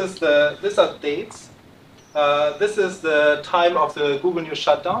these are dates. This is the time of the Google News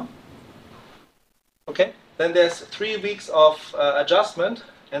shutdown. Okay. Then there's 3 weeks of adjustment,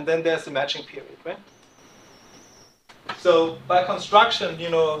 and then there's the matching period, right? So by construction,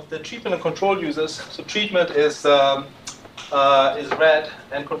 the treatment and control users. So treatment is red,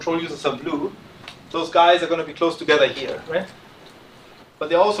 and control users are blue. Those guys are going to be close together here, right? But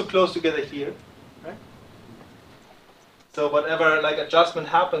they're also close together here, right? So whatever adjustment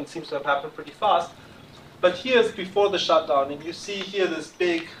happens seems to have happened pretty fast. But here's before the shutdown, and you see here this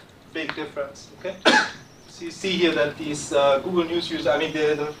big difference, okay? So you see here that these Google News users,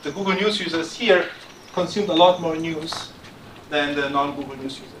 the Google News users here consumed a lot more news than the non-Google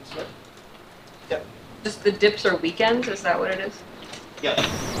News users, right? Yeah. Just the dips are weekends, is that what it is? Yeah.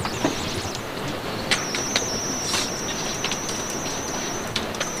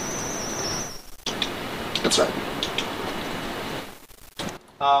 That's right.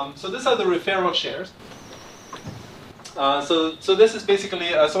 So these are the referral shares. So this is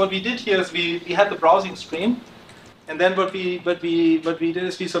basically so what we did here is we had the browsing stream, and then what we did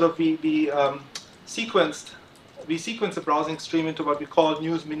is we sequenced the browsing stream into what we call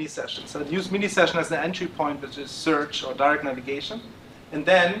news mini sessions. So the news mini session has an entry point which is search or direct navigation, and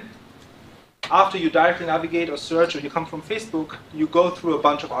then after you directly navigate or search or you come from Facebook, you go through a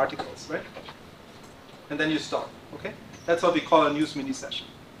bunch of articles, right? And then you stop. Okay, that's what we call a news mini session.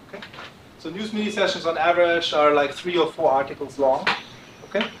 Okay. So news mini sessions on average are 3 or 4 articles long,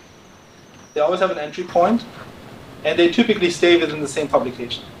 okay? They always have an entry point, and they typically stay within the same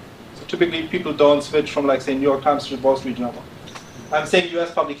publication. So typically people don't switch from say New York Times to the Wall Street Journal. I'm saying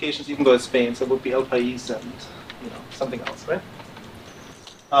US publications even though it's Spain, so it would be El País and something else, right?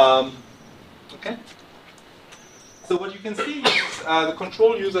 Okay? So what you can see is the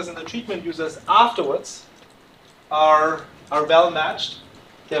control users and the treatment users afterwards are well matched.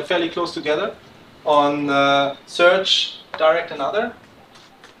 They're fairly close together on search, direct, and other.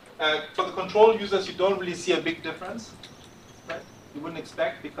 For the control users, you don't really see a big difference, right? You wouldn't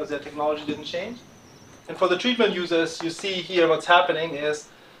expect because their technology didn't change. And for the treatment users, you see here what's happening is,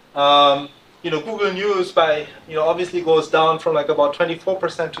 Google News obviously goes down from about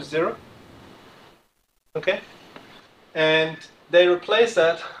 24% to 0. Okay, and they replace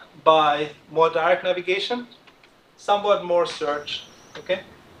that by more direct navigation, somewhat more search. Okay.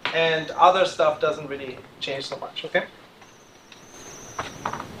 And other stuff doesn't really change so much, okay?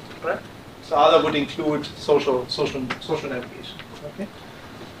 Right? So other would include social navigation, okay?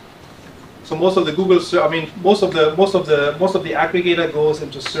 So most of the most of the aggregator goes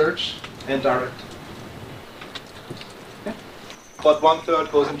into search and direct. Okay? About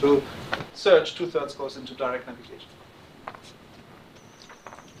 1/3 goes into search, 2/3 goes into direct navigation.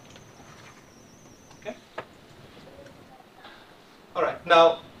 Okay. All right.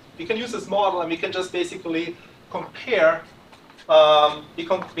 Now we can use this model, and we can just basically compare. We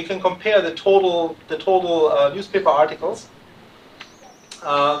can compare the total newspaper articles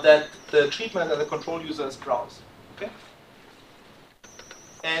that the treatment and the control users browse. Okay.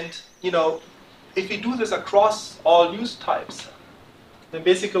 And if we do this across all news types, then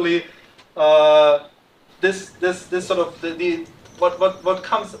basically this sort of what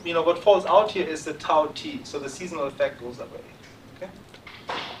comes what falls out here is the tau t. So the seasonal effect goes away. Okay.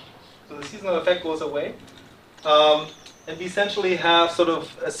 So the seasonal effect goes away. And we essentially have sort of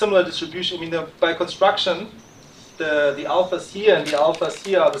a similar distribution. I mean, by construction, the alphas here and the alphas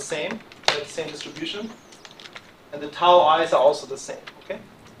here are the same. They have the same distribution. And the tau i's are also the same. Okay.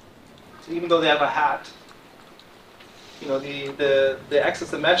 So even though they have a hat,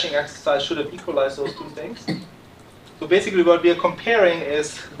 the matching exercise should have equalized those two things. So basically, what we are comparing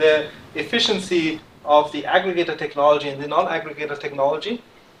is the efficiency of the aggregator technology and the non-aggregator technology,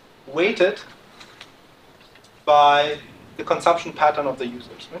 weighted by the consumption pattern of the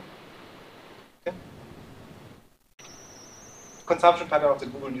users. Right? Okay. Consumption pattern of the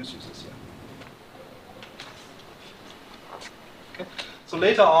Google News users here. Okay. So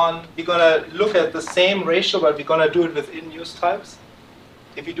later on, we're going to look at the same ratio, but we're going to do it within news types.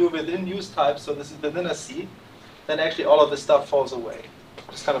 If you do it within news types, so this is within a C, then actually all of this stuff falls away.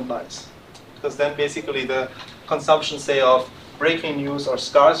 It's kind of nice. Because then basically the consumption, say, of breaking news or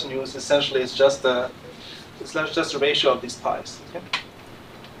scarce news, essentially is just a ratio of these pies. Okay?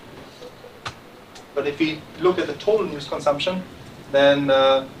 But if we look at the total news consumption, then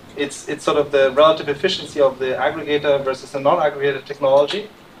it's sort of the relative efficiency of the aggregator versus the non-aggregator technology,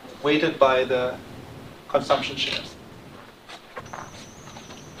 weighted by the consumption shares.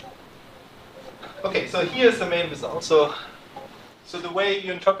 Okay, so here's the main result. So the way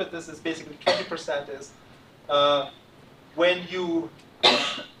you interpret this is basically 20% is when you.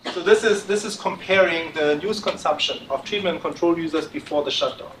 So this is comparing the news consumption of treatment and control users before the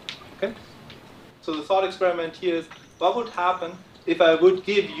shutdown. Okay. So the thought experiment here is, what would happen if I would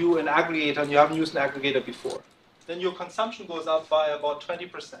give you an aggregator and you haven't used an aggregator before? Then your consumption goes up by about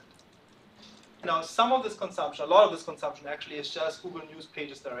 20%. Now, some of this consumption, a lot of this consumption actually is just Google News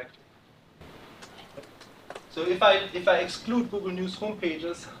pages directly. So if I exclude Google News home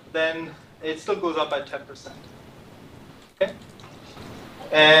pages, then it still goes up by 10%. Okay?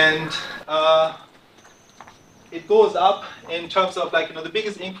 And it goes up in terms of the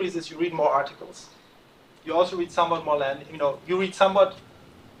biggest increase is you read more articles. You also read somewhat more you read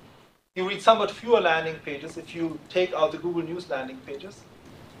somewhat fewer landing pages if you take out the Google News landing pages.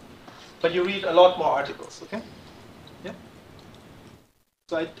 But you read a lot more articles, okay? Yeah.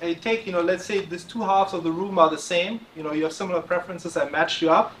 So I take, let's say these two halves of the room are the same. You have similar preferences. I match you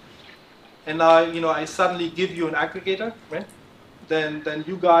up, and now I suddenly give you an aggregator, right? Then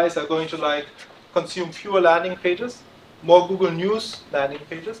you guys are going to consume fewer landing pages, more Google News landing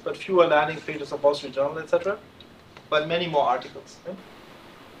pages, but fewer landing pages of Wall Street Journal, etc. But many more articles, right?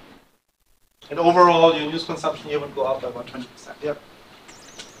 And overall, your news consumption here would go up by about 20%. Yeah.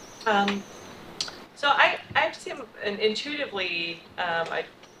 So I have to say, intuitively, I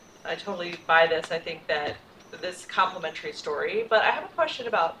totally buy this. I think that this complementary story, but I have a question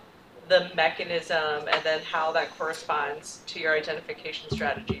about the mechanism and then how that corresponds to your identification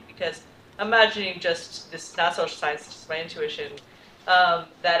strategy. Because imagining just this, not social science, just my intuition,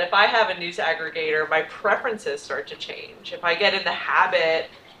 that if I have a news aggregator, my preferences start to change. If I get in the habit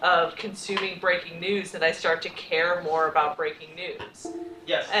of consuming breaking news, then I start to care more about breaking news.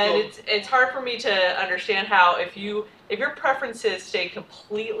 Yes. And it's hard for me to understand how if your preferences stay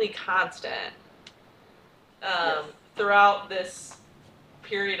completely constant throughout this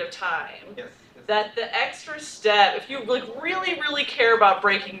period of time, that the extra step, if you really, really care about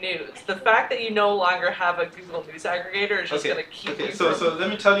breaking news, the fact that you no longer have a Google News aggregator is just going to keep you from... So let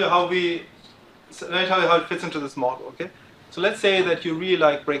me tell you how it fits into this model, okay? So let's say that you really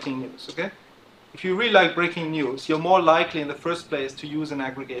like breaking news, okay? If you really like breaking news, you're more likely in the first place to use an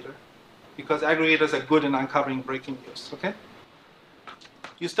aggregator, because aggregators are good in uncovering breaking news, okay?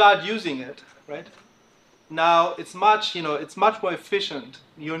 You start using it, right? Now it's much more efficient.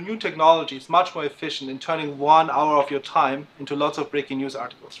 Your new technology is much more efficient in turning 1 hour of your time into lots of breaking news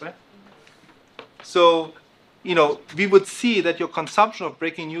articles, right? So, we would see that your consumption of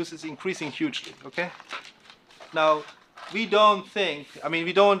breaking news is increasing hugely, okay? Now, we don't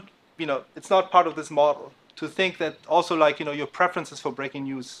it's not part of this model to think that also like, your preferences for breaking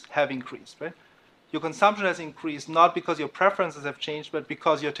news have increased, right? Your consumption has increased not because your preferences have changed, but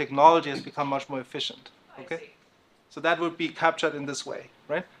because your technology has become much more efficient. Okay, I see. so that would be captured in this way,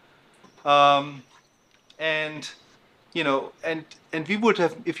 right? And we would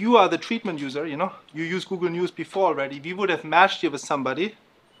have, if you are the treatment user, you use Google News before already, we would have matched you with somebody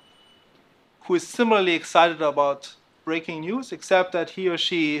who is similarly excited about breaking news, except that he or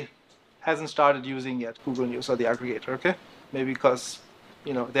she hasn't started using yet Google News or the aggregator, okay? Maybe because,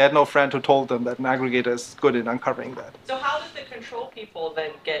 they had no friend who told them that an aggregator is good in uncovering that. So how does the control people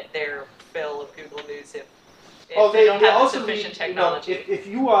then get their fill of Google News if They don't have also sufficient need, technology? if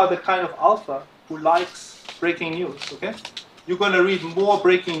you are the kind of alpha who likes breaking news, okay? You're going to read more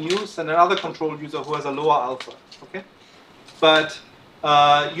breaking news than another control user who has a lower alpha, okay? But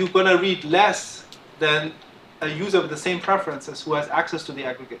you're going to read less than a user with the same preferences who has access to the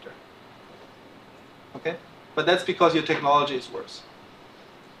aggregator, okay? But that's because your technology is worse,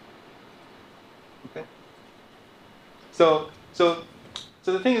 okay? So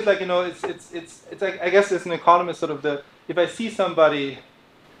the thing is like, it's like, I guess as an economist, sort of if I see somebody,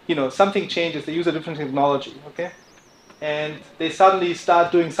 something changes, they use a different technology, okay? And they suddenly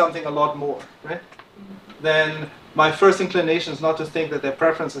start doing something a lot more, right? Then my first inclination is not to think that their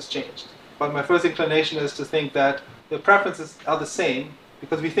preferences changed, but my first inclination is to think that their preferences are the same,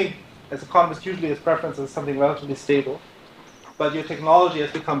 because we think as economists usually as preferences is something relatively stable, but your technology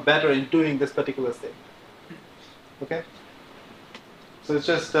has become better in doing this particular thing, okay? So it's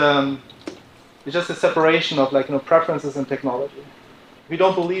just a separation of like, preferences and technology. If we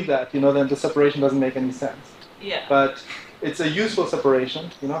don't believe that, then the separation doesn't make any sense. Yeah. But it's a useful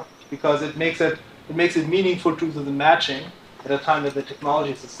separation, because it makes it meaningful to do the matching at a time that the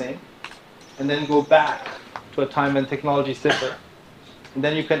technology is the same, and then go back to a time when technologies differ. And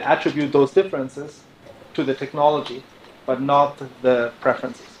then you can attribute those differences to the technology, but not the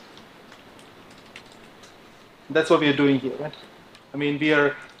preferences. And that's what we are doing here, right? I mean,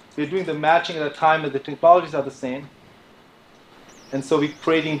 we're doing the matching at a time that the technologies are the same, and so we're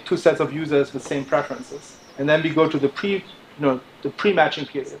creating two sets of users with same preferences, and then we go to the pre-matching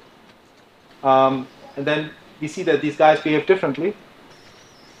period, and then we see that these guys behave differently,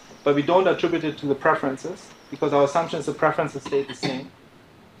 but we don't attribute it to the preferences because our assumption is the preferences stay the same.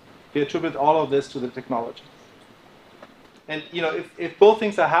 We attribute all of this to the technology, and if both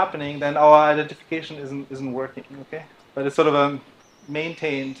things are happening, then our identification isn't working, okay? But it's sort of a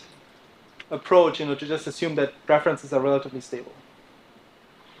maintained approach, to just assume that preferences are relatively stable.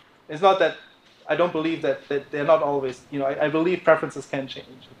 It's not that I don't believe that they're not always, I believe preferences can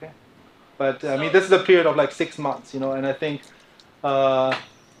change, okay? But I mean, this is a period of like 6 months, and I think, to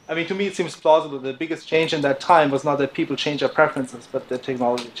me it seems plausible. The biggest change in that time was not that people changed their preferences, but the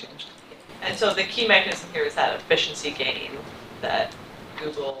technology changed. And so the key mechanism here is that efficiency gain that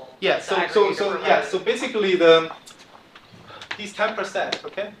Google. Yeah. So basically these 10%,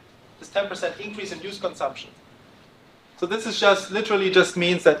 okay? This 10% increase in news consumption. So this is literally just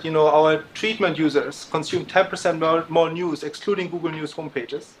means that, our treatment users consume 10% more news, excluding Google News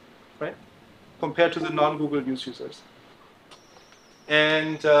homepages, right? Compared to the non-Google News users.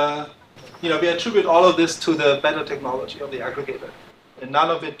 And, we attribute all of this to the better technology of the aggregator, and none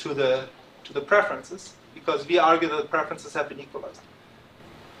of it to the preferences, because we argue that the preferences have been equalized.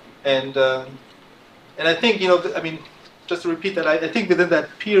 And I think, just to repeat that, I think within that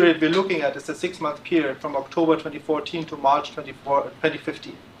period we're looking at is a 6-month period from October 2014 to March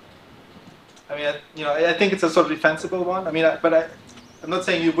 2015. I think it's a sort of defensible one. I'm not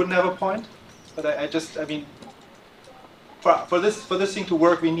saying you wouldn't have a point, but for this thing to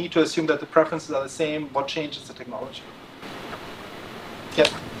work, we need to assume that the preferences are the same. What changes the technology? Yeah.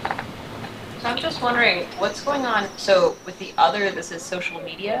 So I'm just wondering what's going on. So with the other, this is social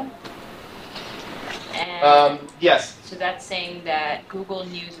media. And yes. So that's saying that Google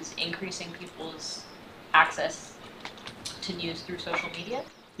News is increasing people's access to news through social media.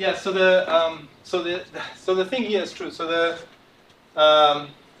 Yeah. So the thing here is true. So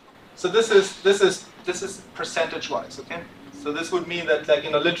this is percentage wise. Okay. So this would mean that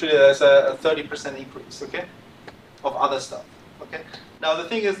literally there's a 30% increase. Okay. Of other stuff. Okay. Now the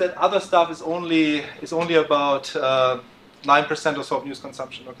thing is that other stuff is only about 9% or so of news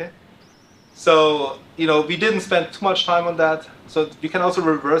consumption. Okay. So, we didn't spend too much time on that. So we can also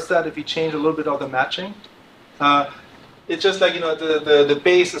reverse that if we change a little bit of the matching. It's just like, the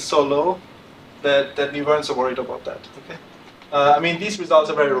base is so low that we weren't so worried about that. Okay. These results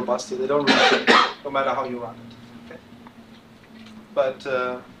are very robust here. They don't really change, no matter how you run it. Okay. But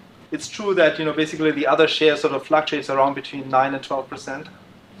it's true that, basically the other share sort of fluctuates around between 9 and 12%.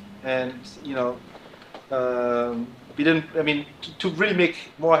 and we didn't. I mean, to really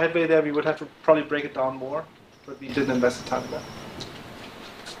make more headway there, we would have to probably break it down more, but we didn't invest the time in that.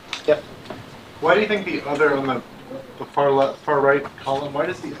 Yeah. Why do you think the other on the far right column? Why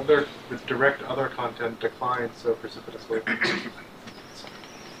does the direct other content decline so precipitously?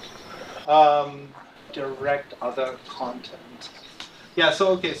 Direct other content. Yeah. So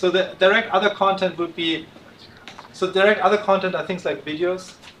okay. So the direct other content would be. So direct other content are things like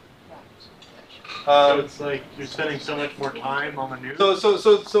videos. So it's like you're spending so much more time on the news.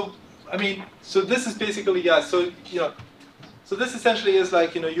 So I mean, so this is basically So so this essentially is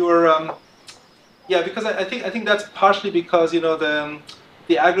like you're because I think that's partially because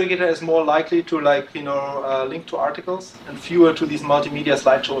the aggregator is more likely to link to articles and fewer to these multimedia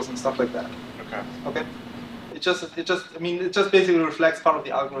slideshows and stuff like that. Okay. Okay. It just basically reflects part of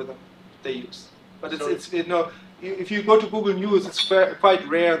the algorithm they use. But if you go to Google News, it's quite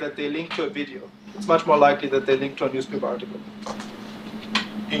rare that they link to a video. It's much more likely that they link to a newspaper article.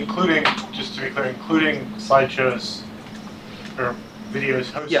 Including, just to be clear, including slideshows or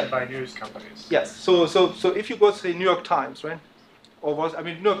videos hosted by news companies. Yes. So if you go to say New York Times, right?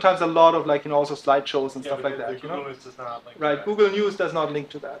 New York Times a lot of also slideshows and stuff like that. Google News does not link. Right. To that. Google News does not link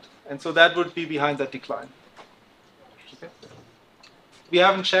to that, and so that would be behind that decline. Okay. We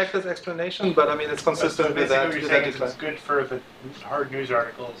haven't checked this explanation, but I mean it's consistent with that. What you're saying is it's good for the hard news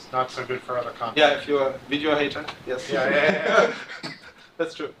articles, not so good for other content. Yeah, if you're a video hater, yes. Yeah.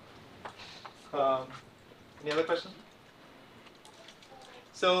 That's true. Any other questions?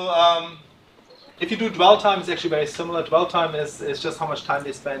 So if you do dwell time, it's actually very similar. Dwell time is just how much time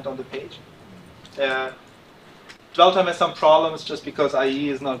they spend on the page. Dwell time has some problems just because IE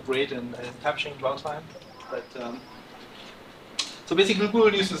is not great in capturing dwell time. But so basically,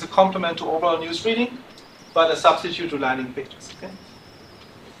 Google News is a complement to overall news reading, but a substitute to landing pages. Okay,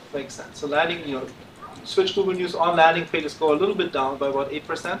 makes sense. So switch Google News on landing pages go a little bit down by about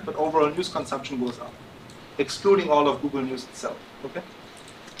 8%, but overall news consumption goes up, excluding all of Google News itself. Okay.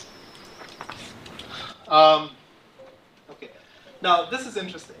 Okay. Now this is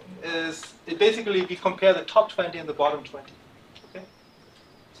interesting. Basically we compare the top 20 and the bottom 20. Okay.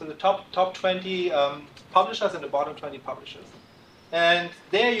 So the top 20 publishers and the bottom 20 publishers, and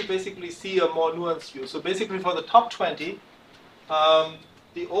there you basically see a more nuanced view. So basically for the top 20,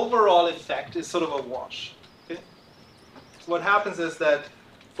 the overall effect is sort of a wash. Okay. So what happens is that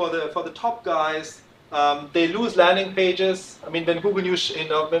for the top guys, they lose landing pages. I mean, when Google News,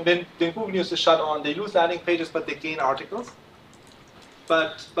 when Google News is shut on, they lose landing pages, but they gain articles.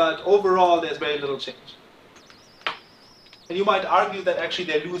 But overall, there's very little change. And you might argue that actually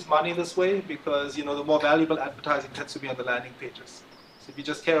they lose money this way because the more valuable advertising tends to be on the landing pages. So if you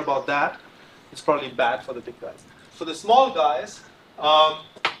just care about that, it's probably bad for the big guys. For the small guys,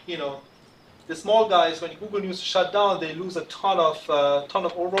 the small guys, when Google News is shut down, they lose a ton of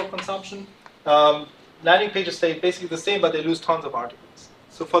overall consumption. Landing pages stay basically the same, but they lose tons of articles.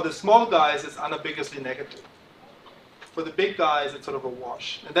 So for the small guys, it's unambiguously negative. For the big guys, it's sort of a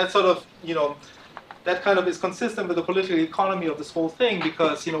wash. And that sort of, that kind of is consistent with the political economy of this whole thing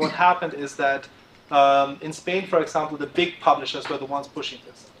because, what happened is that in Spain, for example, the big publishers were the ones pushing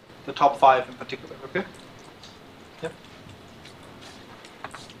this, the top 5 in particular, okay? Yeah.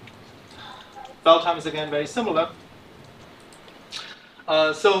 Dwell time is again very similar.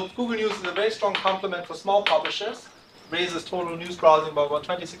 So Google News is a very strong complement for small publishers, raises total news browsing by about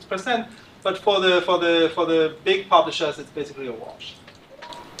 26%, but for the big publishers, it's basically a wash.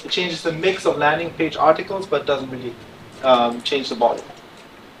 It changes the mix of landing page articles, but doesn't really change the volume.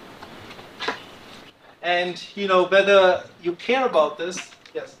 And whether you care about this,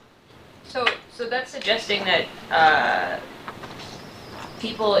 yes. So that's suggesting that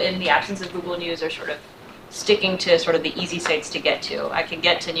people in the absence of Google News are sort of sticking to sort of the easy sites to get to. I can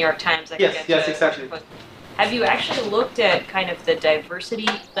get to New York Times. I can get yes, to exactly. Have you actually looked at kind of the diversity,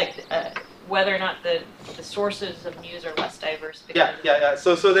 like whether or not the sources of news are less diverse? Yeah.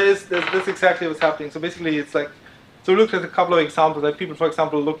 So there's this exactly what's happening. So basically, it's like, so we looked at a couple of examples, like people, for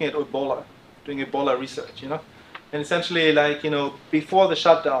example, looking at Ebola, doing Ebola research, and essentially, before the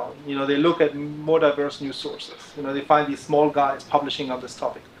shutdown, they look at more diverse news sources. They find these small guys publishing on this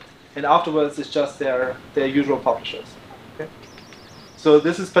topic. And afterwards, it's just their usual publishers. Okay? So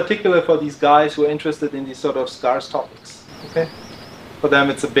this is particular for these guys who are interested in these sort of scarce topics. Okay? For them,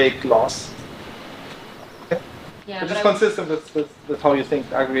 it's a big loss. Okay? Yeah, Which is consistent with how you think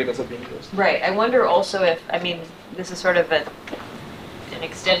aggregators are being used. Right. I wonder also if, this is sort of an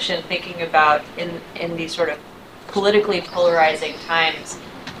extension thinking about in these sort of politically polarizing times,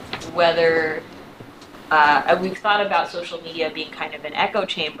 whether And we've thought about social media being kind of an echo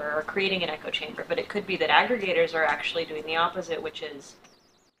chamber or creating an echo chamber, but it could be that aggregators are actually doing the opposite, which is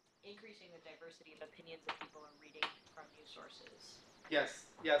increasing the diversity of opinions that people are reading from news sources. Yes,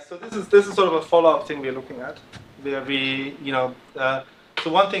 yes. So this is sort of a follow-up thing we're looking at, where we, so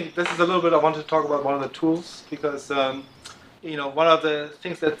one thing, this is a little bit I wanted to talk about one of the tools, because one of the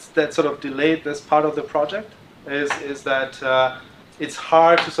things that sort of delayed this part of the project is that it's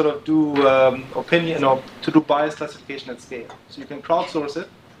hard to sort of do opinion or to do bias classification at scale. So you can crowdsource it,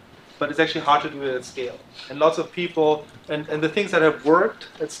 but it's actually hard to do it at scale. And lots of people, and the things that have worked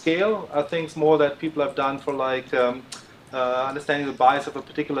at scale are things more that people have done for like understanding the bias of a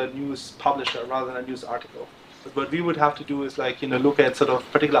particular news publisher rather than a news article. But what we would have to do is like, look at sort of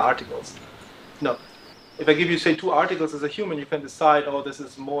particular articles. If I give you, say, 2 articles as a human, you can decide, oh, this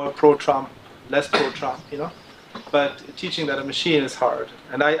is more pro-Trump, less pro-Trump, But teaching that a machine is hard.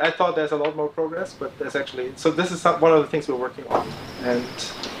 And I thought there's a lot more progress, but there's actually, so this is one of the things we're working on, and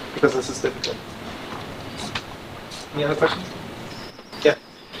because this is difficult. Any other questions? Yeah.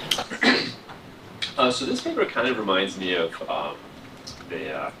 So this paper kind of reminds me of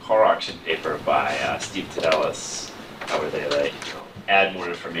the car auction paper by Steve Tadelis, where they add more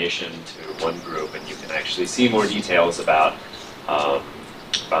information to one group, and you can actually see more details about the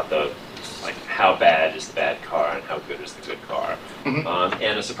how bad is the bad car and how good is the good car. Mm-hmm.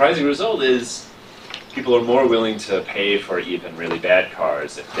 And a surprising result is people are more willing to pay for even really bad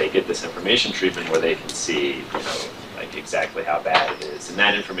cars if they get this information treatment where they can see, exactly how bad it is, and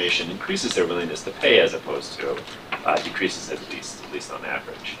that information increases their willingness to pay as opposed to decreases it at least on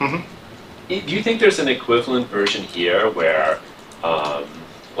average. Mm-hmm. Do you think there's an equivalent version here where, does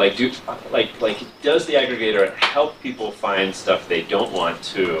the aggregator help people find stuff they don't want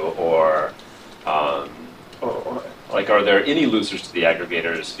to, or are there any losers to the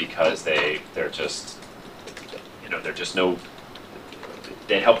aggregators because they're just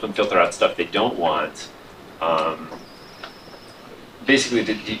they help them filter out stuff they don't want? Basically,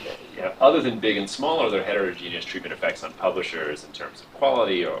 other than big and small, are there heterogeneous treatment effects on publishers in terms of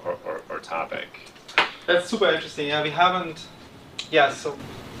quality or topic? That's super interesting. Yeah, we haven't. Yeah, so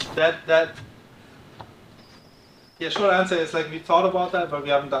short answer is we thought about that, but we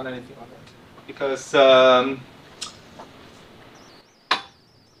haven't done anything on it because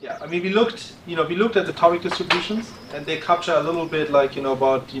we looked at the topic distributions, and they capture a little bit about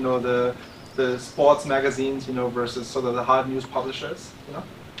the sports magazines versus sort of the hard news publishers,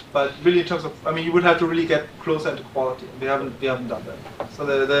 But really, in terms of, you would have to really get closer into quality. We haven't done that. So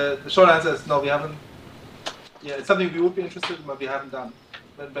the short answer is no, we haven't. Yeah, it's something we would be interested in, but we haven't done.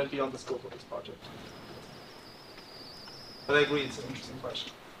 Went beyond the scope of this project. But I agree, it's an interesting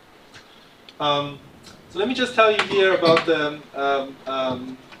question. So let me just tell you here about the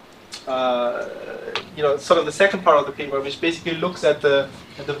sort of the second part of the paper, which basically looks at the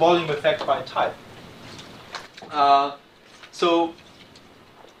volume effect by type. So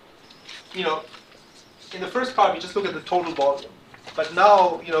in the first part, we just look at the total volume. But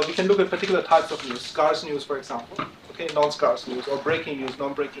now, we can look at particular types of news, scarce news, for example, okay, non-scarce news, or breaking news,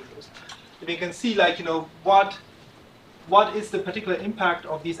 non-breaking news. And we can see, what is the particular impact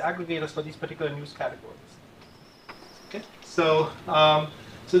of these aggregators for these particular news categories. Okay, so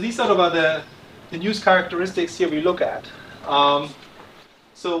these sort of are the news characteristics here we look at.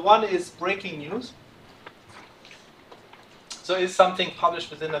 So one is breaking news. So it's something published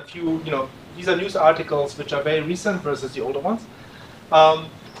within a few, these are news articles which are very recent versus the older ones.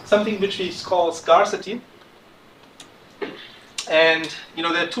 Something which we call scarcity. And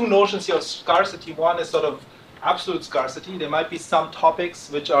there are 2 notions here of scarcity. One is sort of absolute scarcity. There might be some topics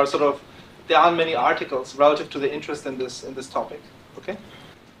which are there aren't many articles relative to the interest in this topic. Okay.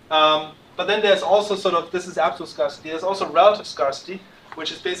 But then there's also this is absolute scarcity. There's also relative scarcity,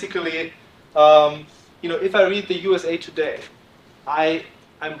 which is basically, if I read the USA Today,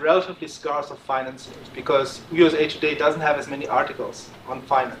 I'm relatively scarce of finance news because USA Today doesn't have as many articles on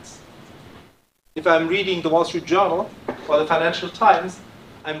finance. If I'm reading the Wall Street Journal or the Financial Times,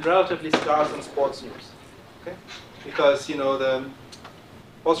 I'm relatively scarce on sports news. Okay? Because the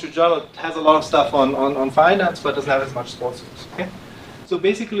Wall Street Journal has a lot of stuff on finance, but doesn't have as much sports news. Okay? So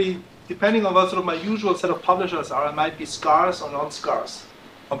basically, depending on what sort of my usual set of publishers are, I might be scarce or non-scarce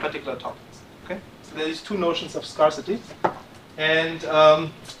on particular topics. Okay? So there are these 2 notions of scarcity. And I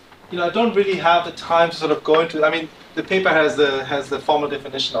don't really have the time to sort of go into. The paper has the formal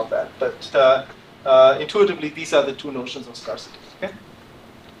definition of that, but intuitively these are the 2 notions of scarcity. Okay,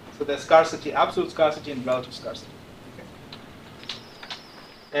 so there's scarcity, absolute scarcity, and relative scarcity. Okay,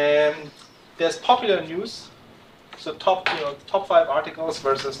 and there's popular news, So top 5 articles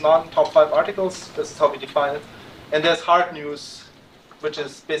versus non-top 5 articles. This is how we define it. And there's hard news, which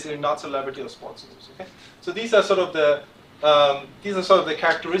is basically not celebrity or sports news. Okay. So these are sort of the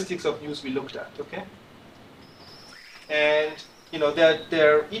characteristics of news we looked at. Okay. And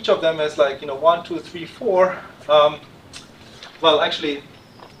they're each of them has like 1, 2, 3, 4. Well, actually,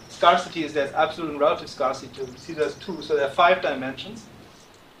 scarcity is there's absolute and relative scarcity too. You see, there's 2, so there are 5 dimensions.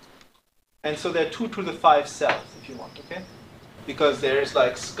 And so there are 2 to the 5 cells, if you want, okay? Because there's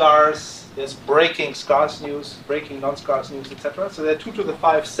like scarce, there's breaking scarce news, breaking non-scarce news, etc. So there are 2 to the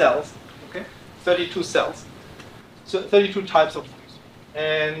 5 cells, okay? 32 cells. So 32 types of news.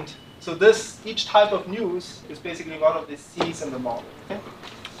 And so each type of news is basically one of the C's in the model, okay?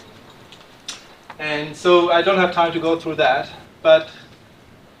 And so I don't have time to go through that, but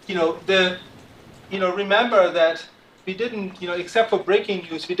remember that we didn't, except for breaking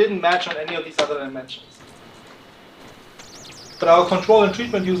news, we didn't match on any of these other dimensions. But our control and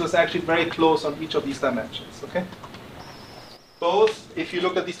treatment use is actually very close on each of these dimensions, okay? Both if you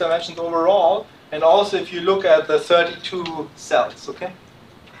look at these dimensions overall, and also if you look at the 32 cells, okay?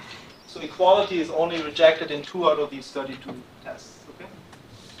 So equality is only rejected in 2 out of these 32 tests, okay?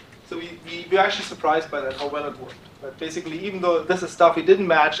 So we're actually surprised by that, how well it worked. But basically, even though this is stuff we didn't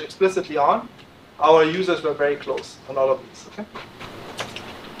match explicitly on, our users were very close on all of these, okay?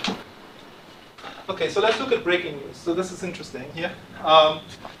 Okay, so let's look at breaking news. So this is interesting here.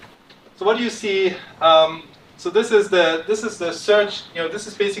 So what do you see? So this is the search. This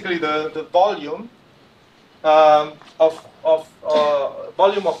is basically the volume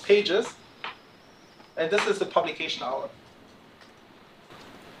volume of pages, and this is the publication hour.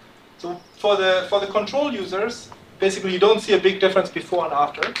 So for the control users, basically you don't see a big difference before and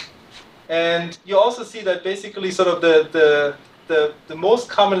after. And you also see that basically sort of the most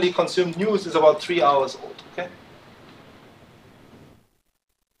commonly consumed news is about 3 hours old, okay?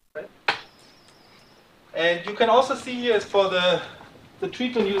 Right? And you can also see here is for the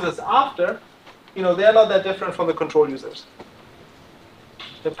treatment users after, they're not that different from the control users.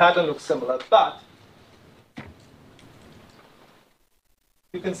 The pattern looks similar, but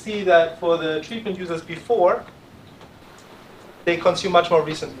you can see that for the treatment users before, they consume much more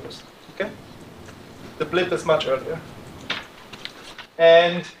recent news. Okay? The blip is much earlier.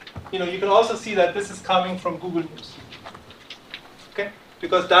 And you can also see that this is coming from Google News. Okay?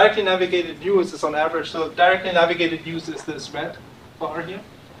 Because directly navigated news is on average, so directly navigated news is this red bar here,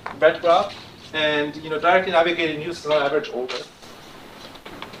 red graph, and directly navigated news is on average older.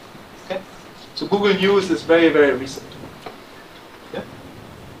 Okay? So Google News is very, very recent. Yeah?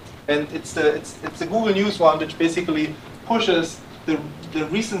 And it's the Google News one which basically pushes the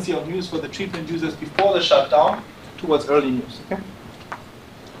recency of news for the treatment users before the shutdown towards early news. Okay.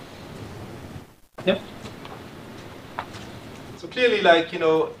 Yep. So clearly, like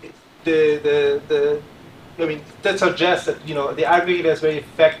that suggests that the aggregator is very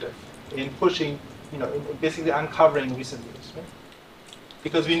effective in pushing, in basically uncovering recent news. Right?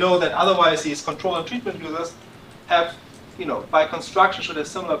 Because we know that otherwise these control and treatment users have, by construction should have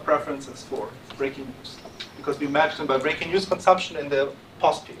similar preferences for breaking news. Because we matched them by breaking news consumption in the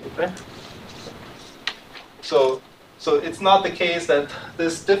post period, right? So it's not the case that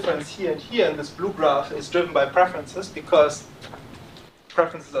this difference here and here in this blue graph is driven by preferences, because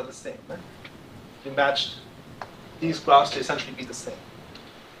preferences are the same, right? We matched these graphs to essentially be the same.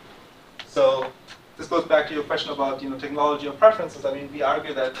 So this goes back to your question about technology or preferences. I mean, we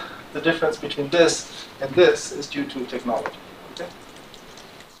argue that the difference between this and this is due to technology. Okay?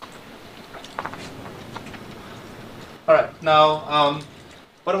 All right, now,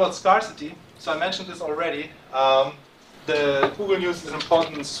 what about scarcity? So I mentioned this already. The Google News is an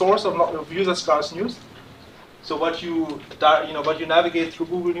important source of user scarce news. So what you navigate through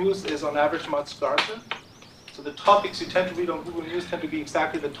Google News is on average much scarcer. So the topics you tend to read on Google News tend to be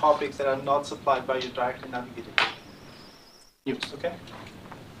exactly the topics that are not supplied by your directly navigated news. Okay.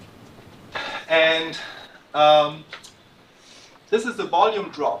 And this is the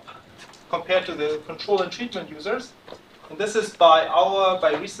volume drop compared to the control and treatment users. And this is by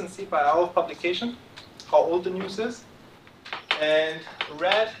recency, by our publication, how old the news is. And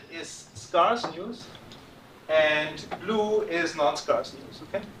red is scarce news, and blue is non-scarce news,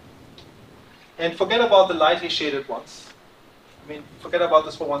 okay? And forget about the lightly shaded ones. I mean, forget about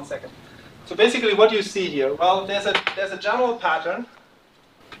this for 1 second. So basically what you see here, well, there's a general pattern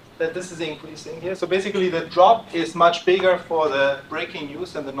that this is increasing here. So basically the drop is much bigger for the breaking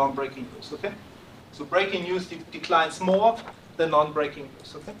news than the non-breaking news, okay? So breaking news declines more than non-breaking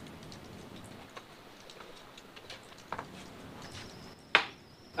news, okay?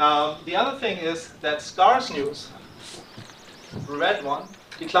 The other thing is that scarce news, the red one,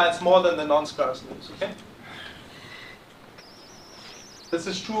 declines more than the non-scarce news, okay? This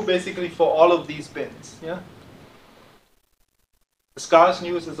is true basically for all of these bins, yeah? The scarce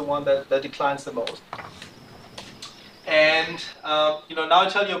news is the one that declines the most. And now I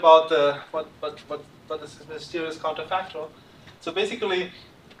tell you about what this mysterious counterfactual. So basically,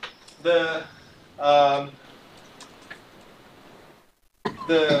 the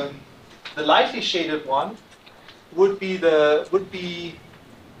lightly shaded one would be the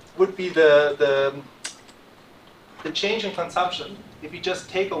change in consumption if you just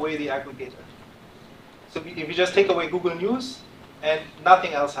take away the aggregator. So if you just take away Google News and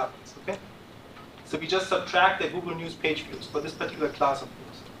nothing else happens, okay? So we just subtract the Google News page views for this particular class of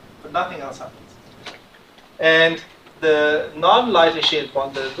news, but nothing else happens. And the non-lightly shaded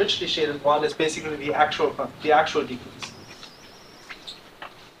one, the richly shaded one, is basically the actual decrease.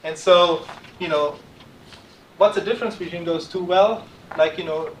 And so, what's the difference between those two? Well,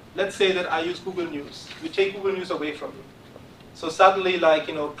 let's say that I use Google News. You take Google News away from me. So suddenly,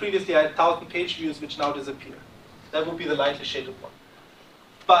 previously I had 1,000 page views which now disappear. That would be the lightly shaded one.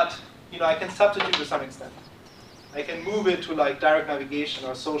 But, I can substitute to some extent. I can move it to direct navigation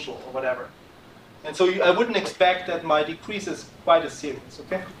or social or whatever. And so I wouldn't expect that my decrease is quite as serious,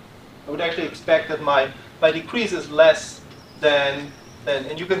 okay? I would actually expect that my decrease is less than,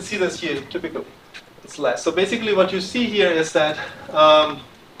 and you can see this here typically, it's less. So basically what you see here is that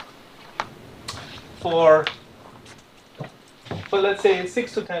for let's say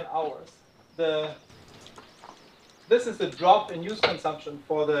 6 to 10 hours, this is the drop in news consumption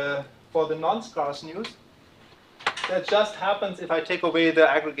for the non-scarce news. That just happens if I take away the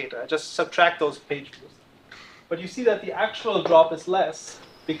aggregator. I just subtract those page views. But you see that the actual drop is less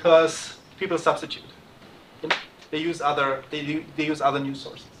because people substitute. They use other news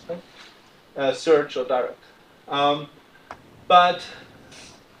sources, right? Search or direct. But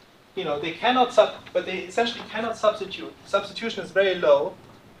they essentially cannot substitute. Substitution is very low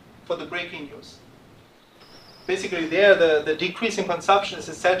for the breaking news. Basically, there the decrease in consumption is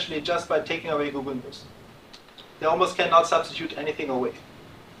essentially just by taking away Google News. They almost cannot substitute anything away.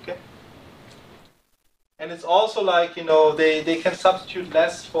 Okay? And it's also they can substitute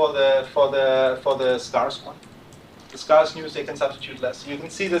less for the scarce one. The scarce news they can substitute less. You can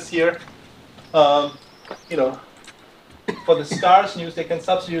see this here. For the scarce news they can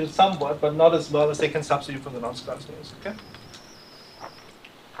substitute somewhat, but not as well as they can substitute for the non-scarce news. Okay?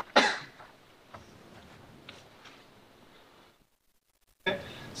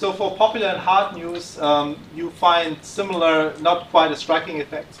 So for popular and hard news, you find similar, not quite as striking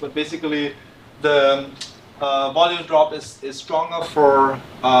effects, but basically the volume drop is stronger for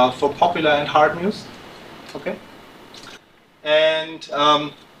popular and hard news. Okay, and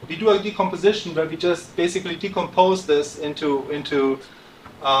we do a decomposition where we just basically decompose this into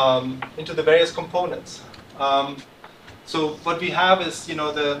the various components. So what we have is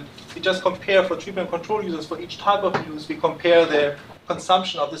we just compare for treatment control users for each type of news. We compare their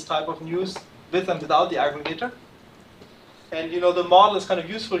consumption of this type of news with and without the aggregator. And the model is kind of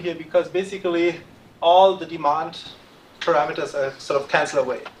useful here because basically all the demand parameters are sort of cancel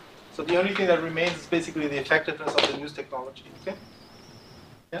away. So the only thing that remains is basically the effectiveness of the news technology. Okay?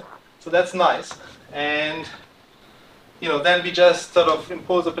 Yeah. So that's nice. And then we just sort of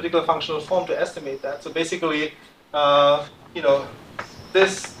impose a particular functional form to estimate that. So basically,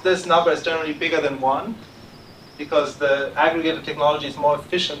 this number is generally bigger than 1. Because the aggregator technology is more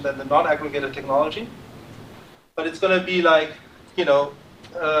efficient than the non-aggregator technology. But it's going to be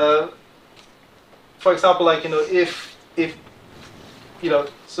for example, if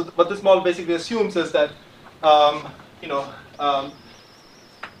so what this model basically assumes is that, for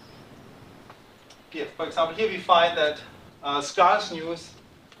example, here we find that scarce news,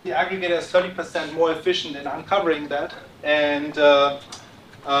 the aggregator is 30% more efficient in uncovering that, and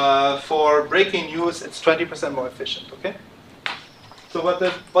for breaking news, it's 20% more efficient. Okay. So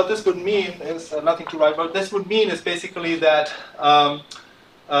what this would mean is nothing to write. What this would mean is basically that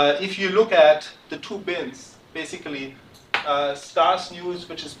if you look at the two bins, basically scarce news,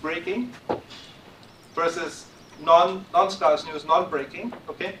 which is breaking, versus non-scarce news, non-breaking.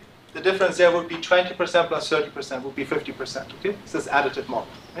 Okay. The difference there would be 20% plus 30% would be 50%. Okay. So this additive model.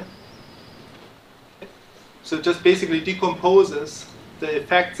 Okay? So it just basically decomposes the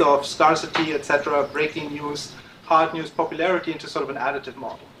effects of scarcity, etc., breaking news, hard news, popularity into sort of an additive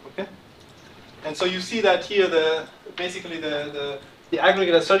model. Okay, and so you see that here, basically the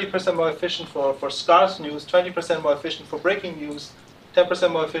aggregator is 30% more efficient for scarce news, 20% more efficient for breaking news,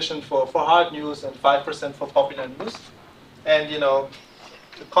 10% more efficient for hard news, and 5% for popular news. And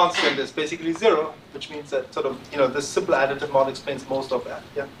the constant is basically 0, which means that sort of, this simple additive model explains most of that.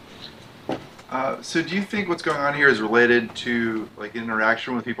 Yeah. So do you think what's going on here is related to like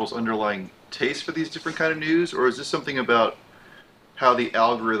interaction with people's underlying taste for these different kind of news, or is this something about how the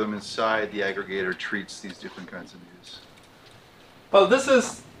algorithm inside the aggregator treats these different kinds of news? Well, this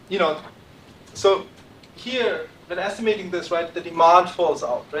is, so here, when estimating this, right, the demand falls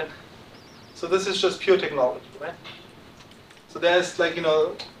out, right? So this is just pure technology, right? So there's like,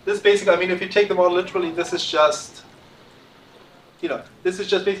 this basically, I mean, if you take the model literally, this is just, this is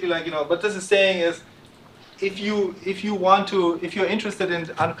just basically like, what this is saying is, if you're interested in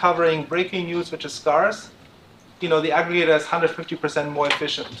uncovering breaking news which is scarce, the aggregator is 150% more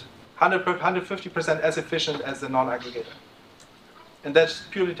efficient, 150% as efficient as the non-aggregator. And that's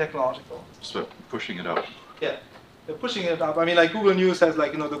purely technological. So pushing it up. Yeah, they're pushing it up. I mean, like Google News has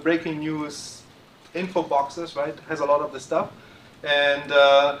like, the breaking news info boxes, right? It has a lot of this stuff. And,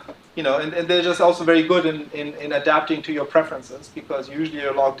 and they're just also very good in adapting to your preferences because usually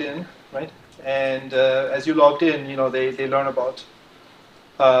you're logged in, right? And as you logged in, they learn about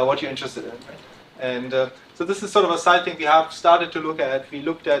what you're interested in, right? And so this is sort of a side thing we have started to look at. We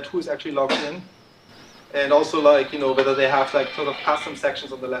looked at who's actually logged in and also like, whether they have like sort of custom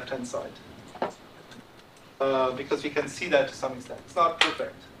sections on the left-hand side. Because we can see that to some extent. It's not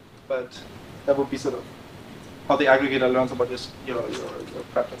perfect, but that would be sort of how the aggregator learns about your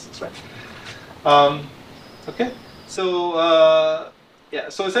preferences, right? Okay, so yeah,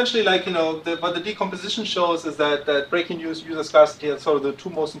 so essentially, like what the decomposition shows is that breaking news, user scarcity are sort of the two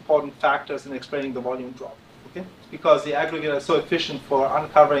most important factors in explaining the volume drop. Okay, because the aggregator is so efficient for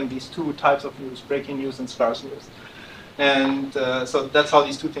uncovering these two types of news: breaking news and scarce news, and so that's how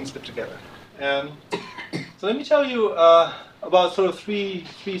these two things fit together. So let me tell you about sort of three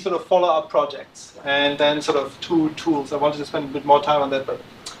sort of follow-up projects, and then sort of two tools. I wanted to spend a bit more time on that, but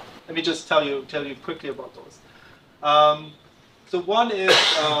let me just tell you quickly about those. So one is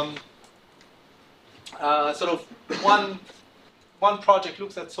sort of one project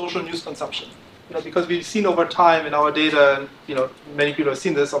looks at social news consumption. Because we've seen over time in our data, and many people have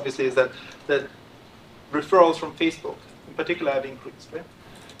seen this. Obviously, is that referrals from Facebook, in particular, have increased, right?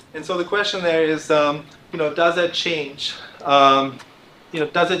 And so the question there is, does that change?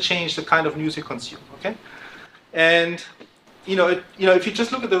 Does it change the kind of news you consume? Okay, and if you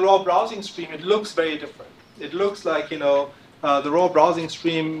just look at the raw browsing stream, it looks very different. It looks like the raw browsing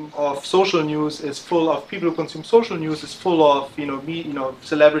stream of social news is full of people who consume social news is full of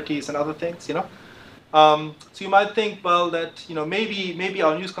celebrities and other things. So you might think, well, that maybe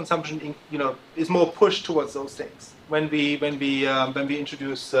our news consumption is more pushed towards those things when we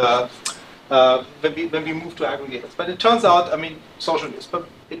introduce when we move to aggregators. But it turns out, I mean, social news. But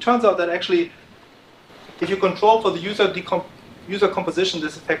it turns out that actually, if you control for the user composition,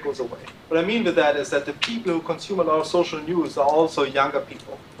 this effect goes away. What I mean with that is that the people who consume a lot of social news are also younger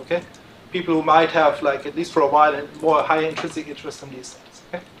people. Okay, people who might have, like, at least for a while, a more high intrinsic interest in these things.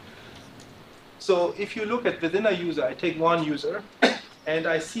 Okay. So if you look at within a user, I take one user, and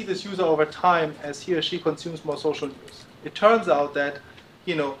I see this user over time as he or she consumes more social news. It turns out that,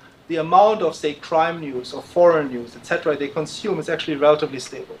 the amount of, say, crime news or foreign news, etc., they consume is actually relatively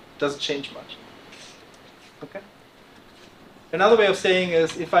stable. It doesn't change much. Okay. Another way of saying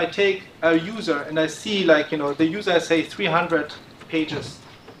is, if I take a user and I see, like, the user has, say, 300 page views.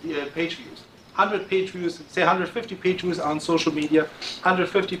 100 page views, say 150 page views are on social media,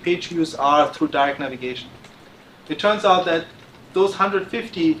 150 page views are through direct navigation. It turns out that those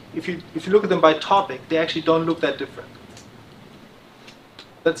 150, if you look at them by topic, they actually don't look that different.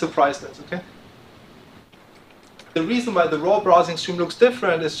 That surprised us, okay? The reason why the raw browsing stream looks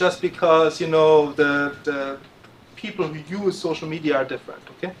different is just because, the people who use social media are different,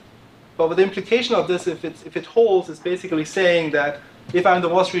 okay? But the implication of this, if it holds, is basically saying that if I'm the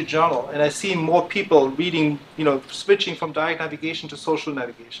Wall Street Journal and I see more people reading, switching from direct navigation to social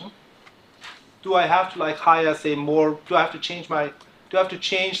navigation, do I have to, like, hire, say, more? Do I have to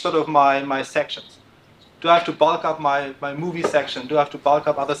change sort of my sections? Do I have to bulk up my movie section? Do I have to bulk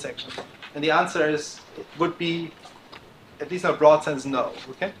up other sections? And the answer would be, at least in a broad sense, no.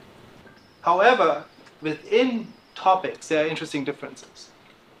 Okay. However, within topics, there are interesting differences,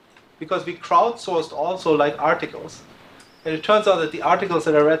 because we crowdsourced also, like, articles. And it turns out that the articles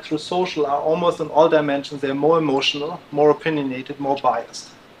that are read through social are almost in all dimensions. They're more emotional, more opinionated, more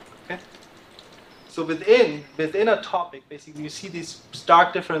biased. Okay? So within a topic, basically, you see these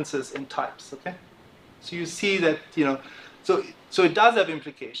stark differences in types. Okay? So you see that So it does have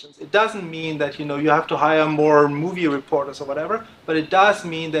implications. It doesn't mean that you have to hire more movie reporters or whatever, but it does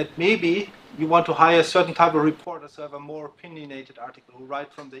mean that maybe you want to hire a certain type of reporters who have a more opinionated article, who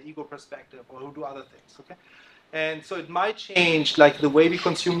write from the ego perspective or who do other things. Okay, and so it might change like the way we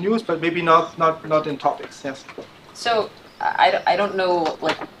consume news, but maybe not in topics. Yes. So I don't know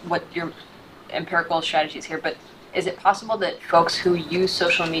like what your empirical strategies here, but is it possible that folks who use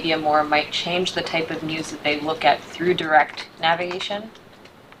social media more might change the type of news that they look at through direct navigation?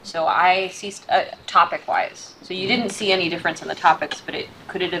 So I see topic-wise. So you didn't see any difference in the topics, but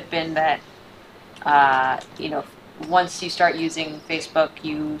could it have been that once you start using Facebook,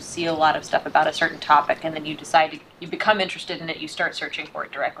 you see a lot of stuff about a certain topic, and then you become interested in it, you start searching for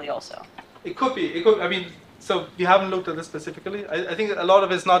it directly also? It could be. It could. I mean, so we haven't looked at this specifically. I think a lot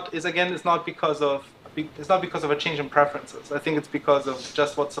of it's not because of a change in preferences. I think it's because of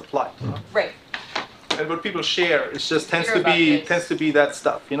just what's supplied. Right. And what people share, it just tends to be that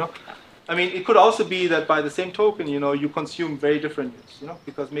stuff. I mean, it could also be that by the same token, you consume very different news.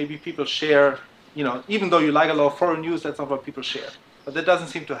 Because maybe people share. Even though you like a lot of foreign news, that's not what people share. But that doesn't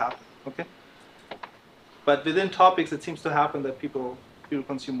seem to happen. Okay. But within topics, it seems to happen that people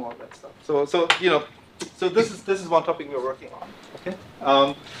consume more of that stuff. So this is one topic we're working on. Okay.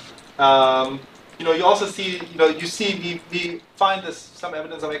 You also see, we find some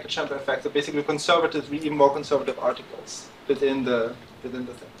evidence of echo chamber effect. So basically, conservative, even more conservative articles within the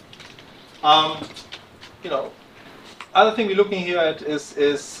thing. Other thing we're looking here at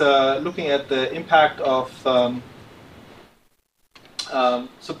is looking at the impact of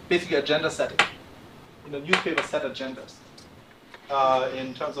so basically agenda setting. Newspapers set agendas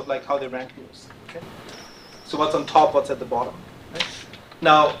in terms of like how they rank news. Okay. So what's on top, what's at the bottom. Right?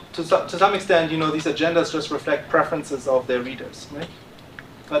 Now, to some extent, these agendas just reflect preferences of their readers, right?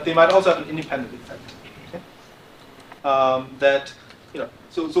 But they might also have an independent effect. Okay?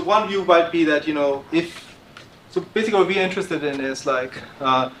 So one view might be that so basically what we're interested in is like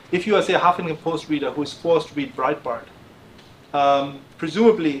if you are say a Huffington Post reader who is forced to read Breitbart,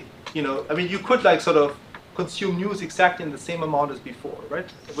 presumably I mean you could like sort of consume news exactly in the same amount as before, right?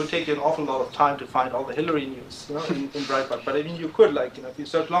 It will take you an awful lot of time to find all the Hillary news, in Breitbart. But I mean, you could like, if you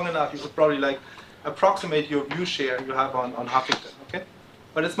search long enough, you could probably like approximate your view share you have on Huffington, okay?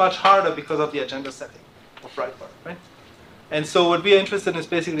 But it's much harder because of the agenda setting of Breitbart, right? And so what we are interested in is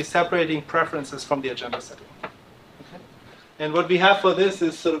basically separating preferences from the agenda setting. Okay? And what we have for this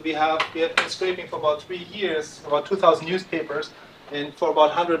is sort of we have been scraping for about 3 years, about 2,000 newspapers. And for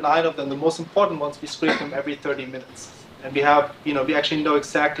about 109 of them, the most important ones, we scrape them every 30 minutes. And we have, we actually know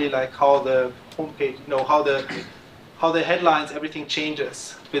exactly like how the homepage, how the headlines, everything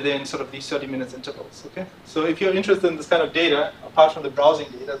changes within sort of these 30 minutes intervals. Okay. So if you're interested in this kind of data, apart from the browsing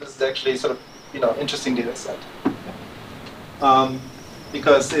data, this is actually sort of, interesting data set.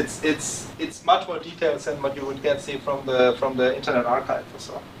 Because it's much more detailed than what you would get, say, from the Internet Archive or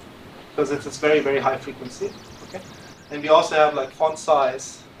so. Because it's very, very high frequency. Okay. And we also have like font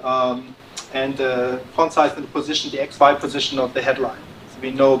size and font size and the position, the XY position of the headline. So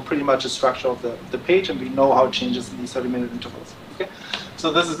we know pretty much the structure of the page, and we know how it changes in these 30-minute intervals. Okay,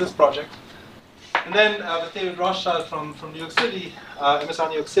 so this is this project. And then with David Rothschild from New York City, MSR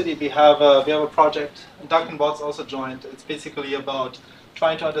New York City, we have a project. And Duncan Watts also joined. It's basically about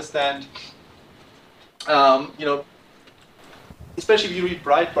trying to understand, especially if you read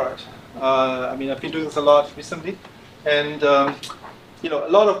Breitbart. I mean, I've been doing this a lot recently. And a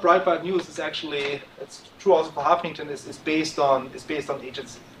lot of Breitbart news is actually, it's true also for Huffington, is based on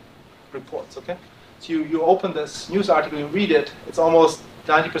agency reports. Okay, so you open this news article, you read it, it's almost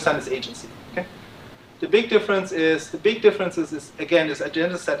 90% is agency. Okay, the big difference is again is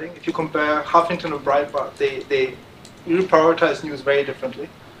agenda setting. If you compare Huffington and Breitbart, they really prioritize news very differently.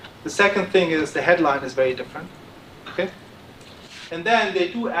 The second thing is the headline is very different. Okay, and then they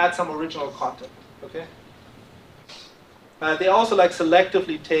do add some original content. Okay. They also like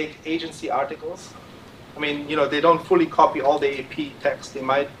selectively take agency articles. I mean, they don't fully copy all the AP text. They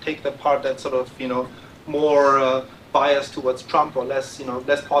might take the part that's sort of, more biased towards Trump or less,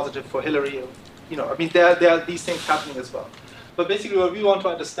 less positive for Hillary. I mean, there are these things happening as well. But basically, what we want to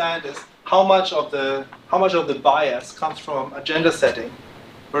understand is how much of the bias comes from agenda setting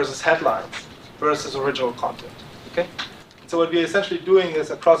versus headlines versus original content. Okay. So what we're essentially doing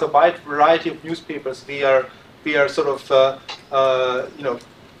is across a wide variety of newspapers, we are sort of,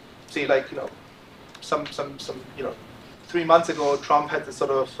 say like, some 3 months ago, Trump had this sort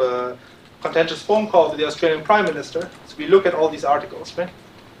of contentious phone call with the Australian Prime Minister. So we look at all these articles, right?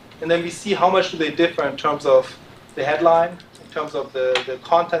 And then we see how much do they differ in terms of the headline, in terms of the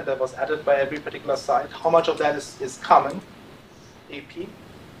content that was added by every particular site, how much of that is common, AP.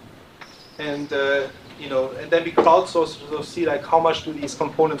 And and then we crowdsource to sort of see like how much do these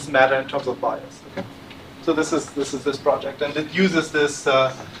components matter in terms of bias. Okay? So this is this project, and it uses this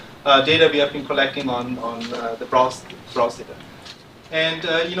data we have been collecting on the browse data. And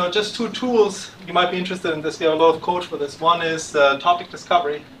just two tools you might be interested in this. We have a lot of code for this. One is topic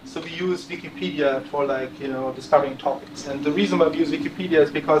discovery. So we use Wikipedia for discovering topics. And the reason why we use Wikipedia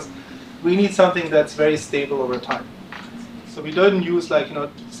is because we need something that's very stable over time. So we don't use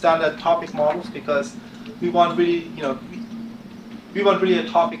standard topic models because we want really we want really a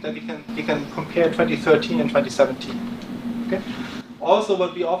topic that we can compare 2013 and 2017. Okay. Also,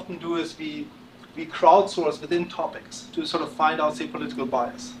 what we often do is we crowdsource within topics to sort of find out, say, political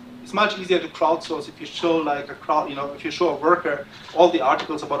bias. It's much easier to crowdsource if you show if you show a worker all the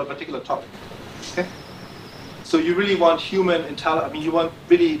articles about a particular topic. Okay. So you really want you want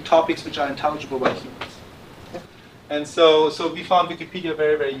really topics which are intelligible by humans. Okay? And so we found Wikipedia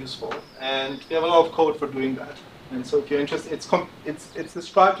very, very useful, and we have a lot of code for doing that. And so if you're interested, it's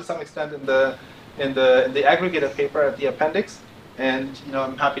described to some extent in the aggregator paper at the appendix, and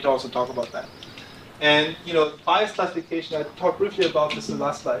I'm happy to also talk about that. And bias classification, I talked briefly about this in the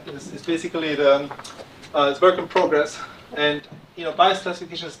last slide. Is basically it's work in progress, and bias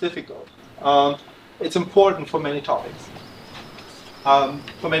classification is difficult. It's important for many topics,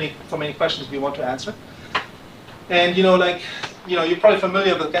 for many questions we want to answer. And you're probably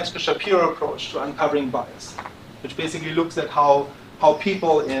familiar with the Gensker-Shapiro approach to uncovering bias, which basically looks at how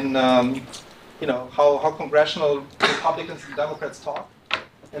people in how congressional Republicans and Democrats talk,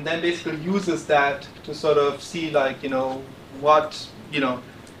 and then basically uses that to sort of see how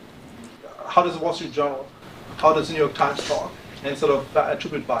does the Wall Street Journal, how does the New York Times talk, and sort of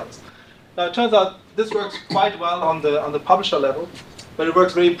attribute bias. Now it turns out this works quite well on the publisher level, but it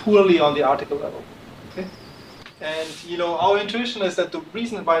works very poorly on the article level. Okay? And our intuition is that the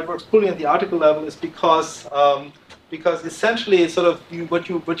reason why it works poorly on the article level is because essentially it's sort of what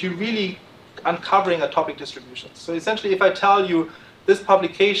you really uncovering a topic distribution. So essentially, if I tell you this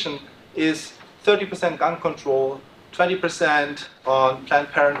publication is 30% gun control, 20% on Planned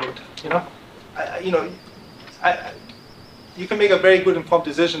Parenthood, you can make a very good informed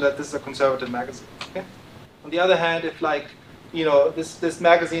decision that this is a conservative magazine. Okay? On the other hand, if this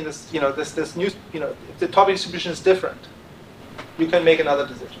magazine, this news, if the topic distribution is different, you can make another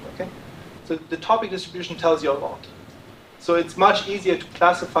decision. Okay? So the topic distribution tells you a lot. So it's much easier to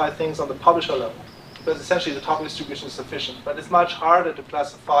classify things on the publisher level, because essentially the topic distribution is sufficient. But it's much harder to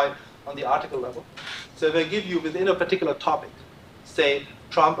classify on the article level. So if I give you within a particular topic, say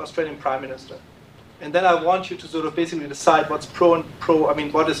Trump, Australian Prime Minister, and then I want you to sort of basically decide what's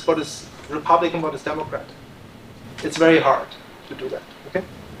what is Republican, what is Democrat. It's very hard to do that. Okay,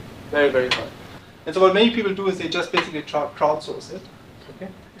 very, very hard. And so what many people do is they just basically crowdsource it.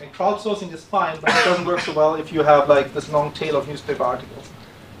 Okay. And crowdsourcing is fine, but it doesn't work so well if you have this long tail of newspaper articles.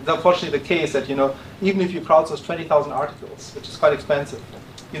 It's unfortunately the case that even if you crowdsource 20,000 articles, which is quite expensive,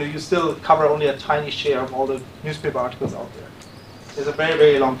 you still cover only a tiny share of all the newspaper articles out there. There's a very,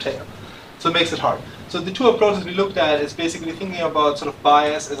 very long tail, so it makes it hard. So the two approaches we looked at is basically thinking about sort of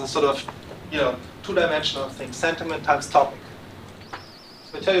bias as a sort of two-dimensional thing, sentiment times topic.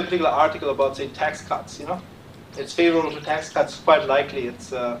 So I tell you a particular article about, say, tax cuts. It's favorable to tax cuts, quite likely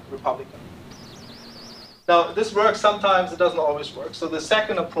it's Republican. Now, this works sometimes, it doesn't always work. So the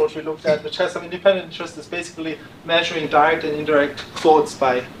second approach we looked at, which has some independent interest, is basically measuring direct and indirect quotes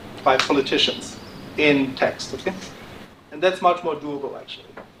by politicians in text, okay? And that's much more doable, actually.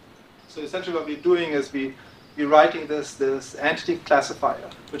 So essentially what we're doing is we're writing this entity classifier,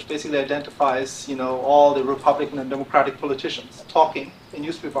 which basically identifies, all the Republican and Democratic politicians talking in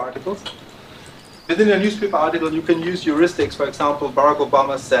newspaper articles. Within a newspaper article, you can use heuristics. For example, Barack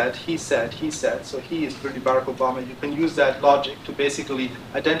Obama said, he said. So he is really Barack Obama. You can use that logic to basically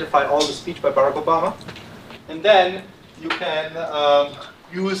identify all the speech by Barack Obama. And then you can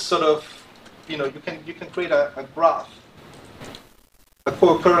use sort of, you can create a graph, a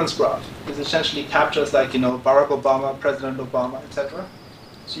co-occurrence graph, which essentially captures Barack Obama, President Obama, etc.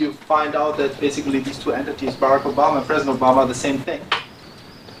 So you find out that basically these two entities, Barack Obama and President Obama, are the same thing.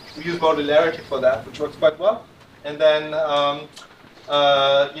 We use modularity for that, which works quite well. And then,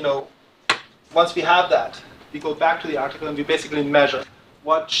 once we have that, we go back to the article and we basically measure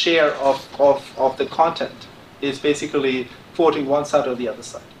what share of the content is basically quoting one side or the other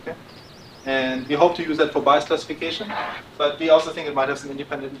side. Okay? And we hope to use that for bias classification, but we also think it might have some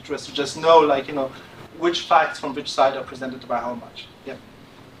independent interest to just know, which facts from which side are presented by how much. Yeah.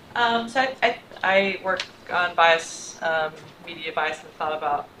 So I work on bias, media bias, and thought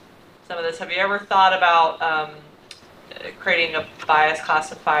about some of this. Have you ever thought about creating a bias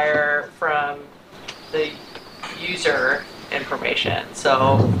classifier from the user information.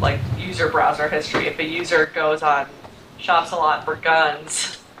 So like user browser history, if a user goes on, shops a lot for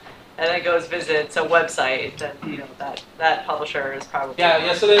guns, and then goes visits a website, then that publisher is probably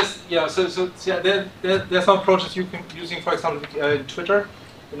Yeah. So there's some approaches you can using, for example, in Twitter,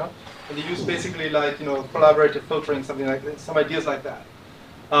 and they use basically like collaborative filtering, something like this, some ideas like that.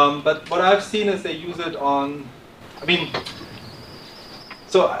 But what I've seen is they use it on,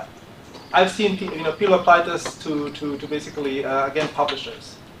 I've seen people apply this to basically again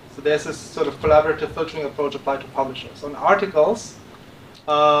publishers. So there's this sort of collaborative filtering approach applied to publishers. On articles,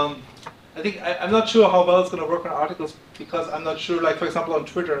 I think I'm not sure how well it's going to work on articles, because I'm not sure, like for example on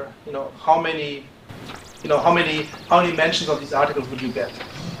Twitter, how many mentions of these articles would you get?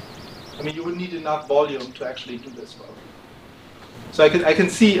 You would need enough volume to actually do this well. So I can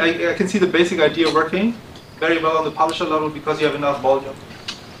see the basic idea working very well on the publisher level because you have enough volume.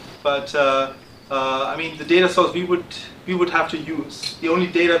 But the data source we would have to use, the only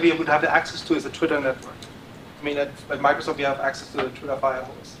data we would have access to is the Twitter network. At Microsoft we have access to the Twitter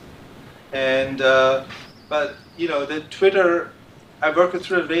firehose. And but the Twitter, I work with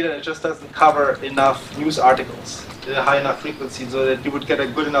Twitter data and it just doesn't cover enough news articles at a high enough frequency so that you would get a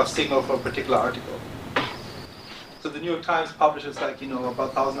good enough signal for a particular article. So the New York Times publishes like about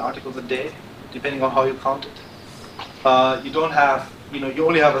 1,000 articles a day, depending on how you count it. You don't have you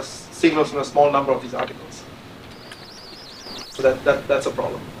only have a signal from a small number of these articles. So that's a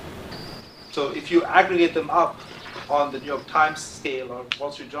problem. So if you aggregate them up on the New York Times scale or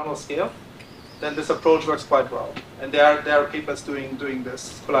Wall Street Journal scale, then this approach works quite well. And there are papers doing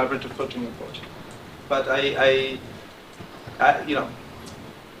this collaborative filtering approach. But I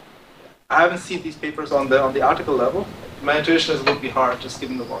haven't seen these papers on the article level. My intuition is it would be hard, just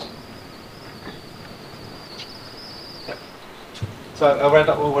given the volume. Yeah. So I went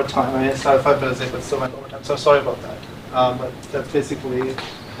over time. I started 5 minutes late, but still went over time. So sorry about that. But that's basically it.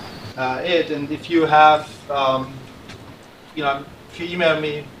 And if you have, if you email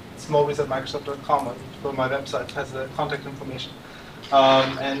me, it's mobius@microsoft.com, or go to my website, it has the contact information.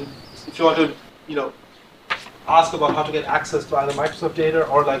 And if you want to, ask about how to get access to either Microsoft data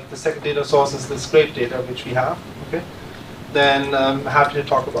or like the second data source is the scrape data, which we have, okay? Then I'm happy to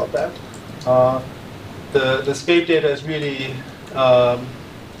talk about that. The scrape data is really, the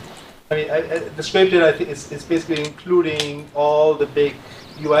scrape data I think is basically including all the big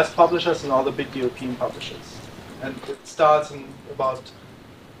US publishers and all the big European publishers. And it starts in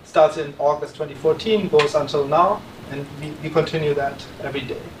August 2014, goes until now, and we continue that every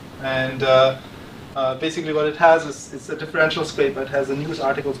day. And basically what it has is it's a differential scraper. It has the news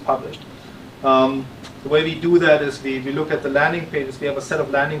articles published. The way we do that is we look at the landing pages. We have a set of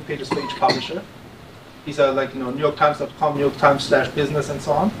landing pages for each publisher. These are like NewYorkTimes.com, NewYorkTimes/business, and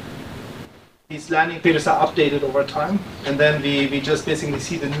so on. These landing pages are updated over time, and then we just basically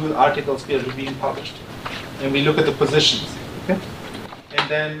see the new articles being published, and we look at the positions. Okay? And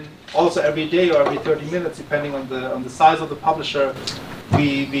then also every day or every 30 minutes, depending on the size of the publisher,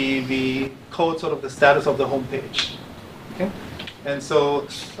 we code sort of the status of the home page. Okay? And so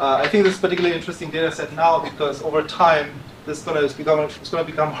I think this is a particularly interesting data set now because over time it's going to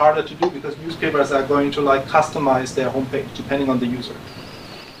become harder to do because newspapers are going to like customize their homepage depending on the user.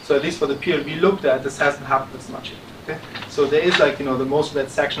 So at least for the period we looked at, this hasn't happened as much yet. Okay? So there is like the most read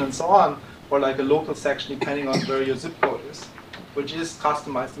section and so on, or like a local section depending on where your zip code is, which is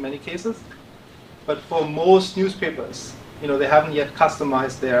customized in many cases. But for most newspapers, they haven't yet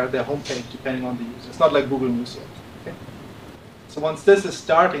customized their homepage depending on the user. It's not like Google News yet. Okay? So once this is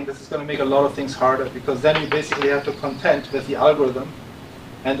starting, this is going to make a lot of things harder because then you basically have to contend with the algorithm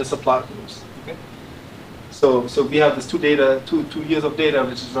and the supply of news. Okay? So we have this 2 years of data,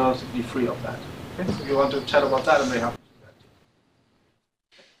 which is relatively free of that. Okay? So if you want to chat about that, I'm very happy.